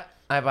money. Yeah,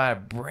 I bought a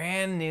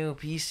brand new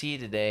PC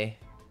today.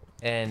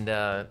 And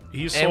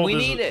He and sold we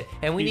his- need it.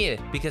 And we he- need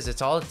it because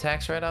it's all a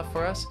tax write-off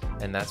for us.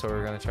 And that's what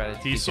we're going to try to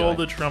He keep sold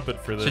doing. a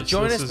trumpet for this. So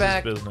join This us is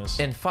back his business.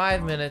 in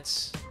 5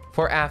 minutes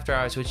for After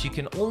Hours, which you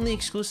can only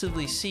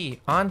exclusively see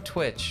on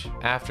Twitch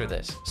after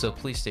this. So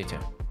please stay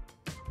tuned.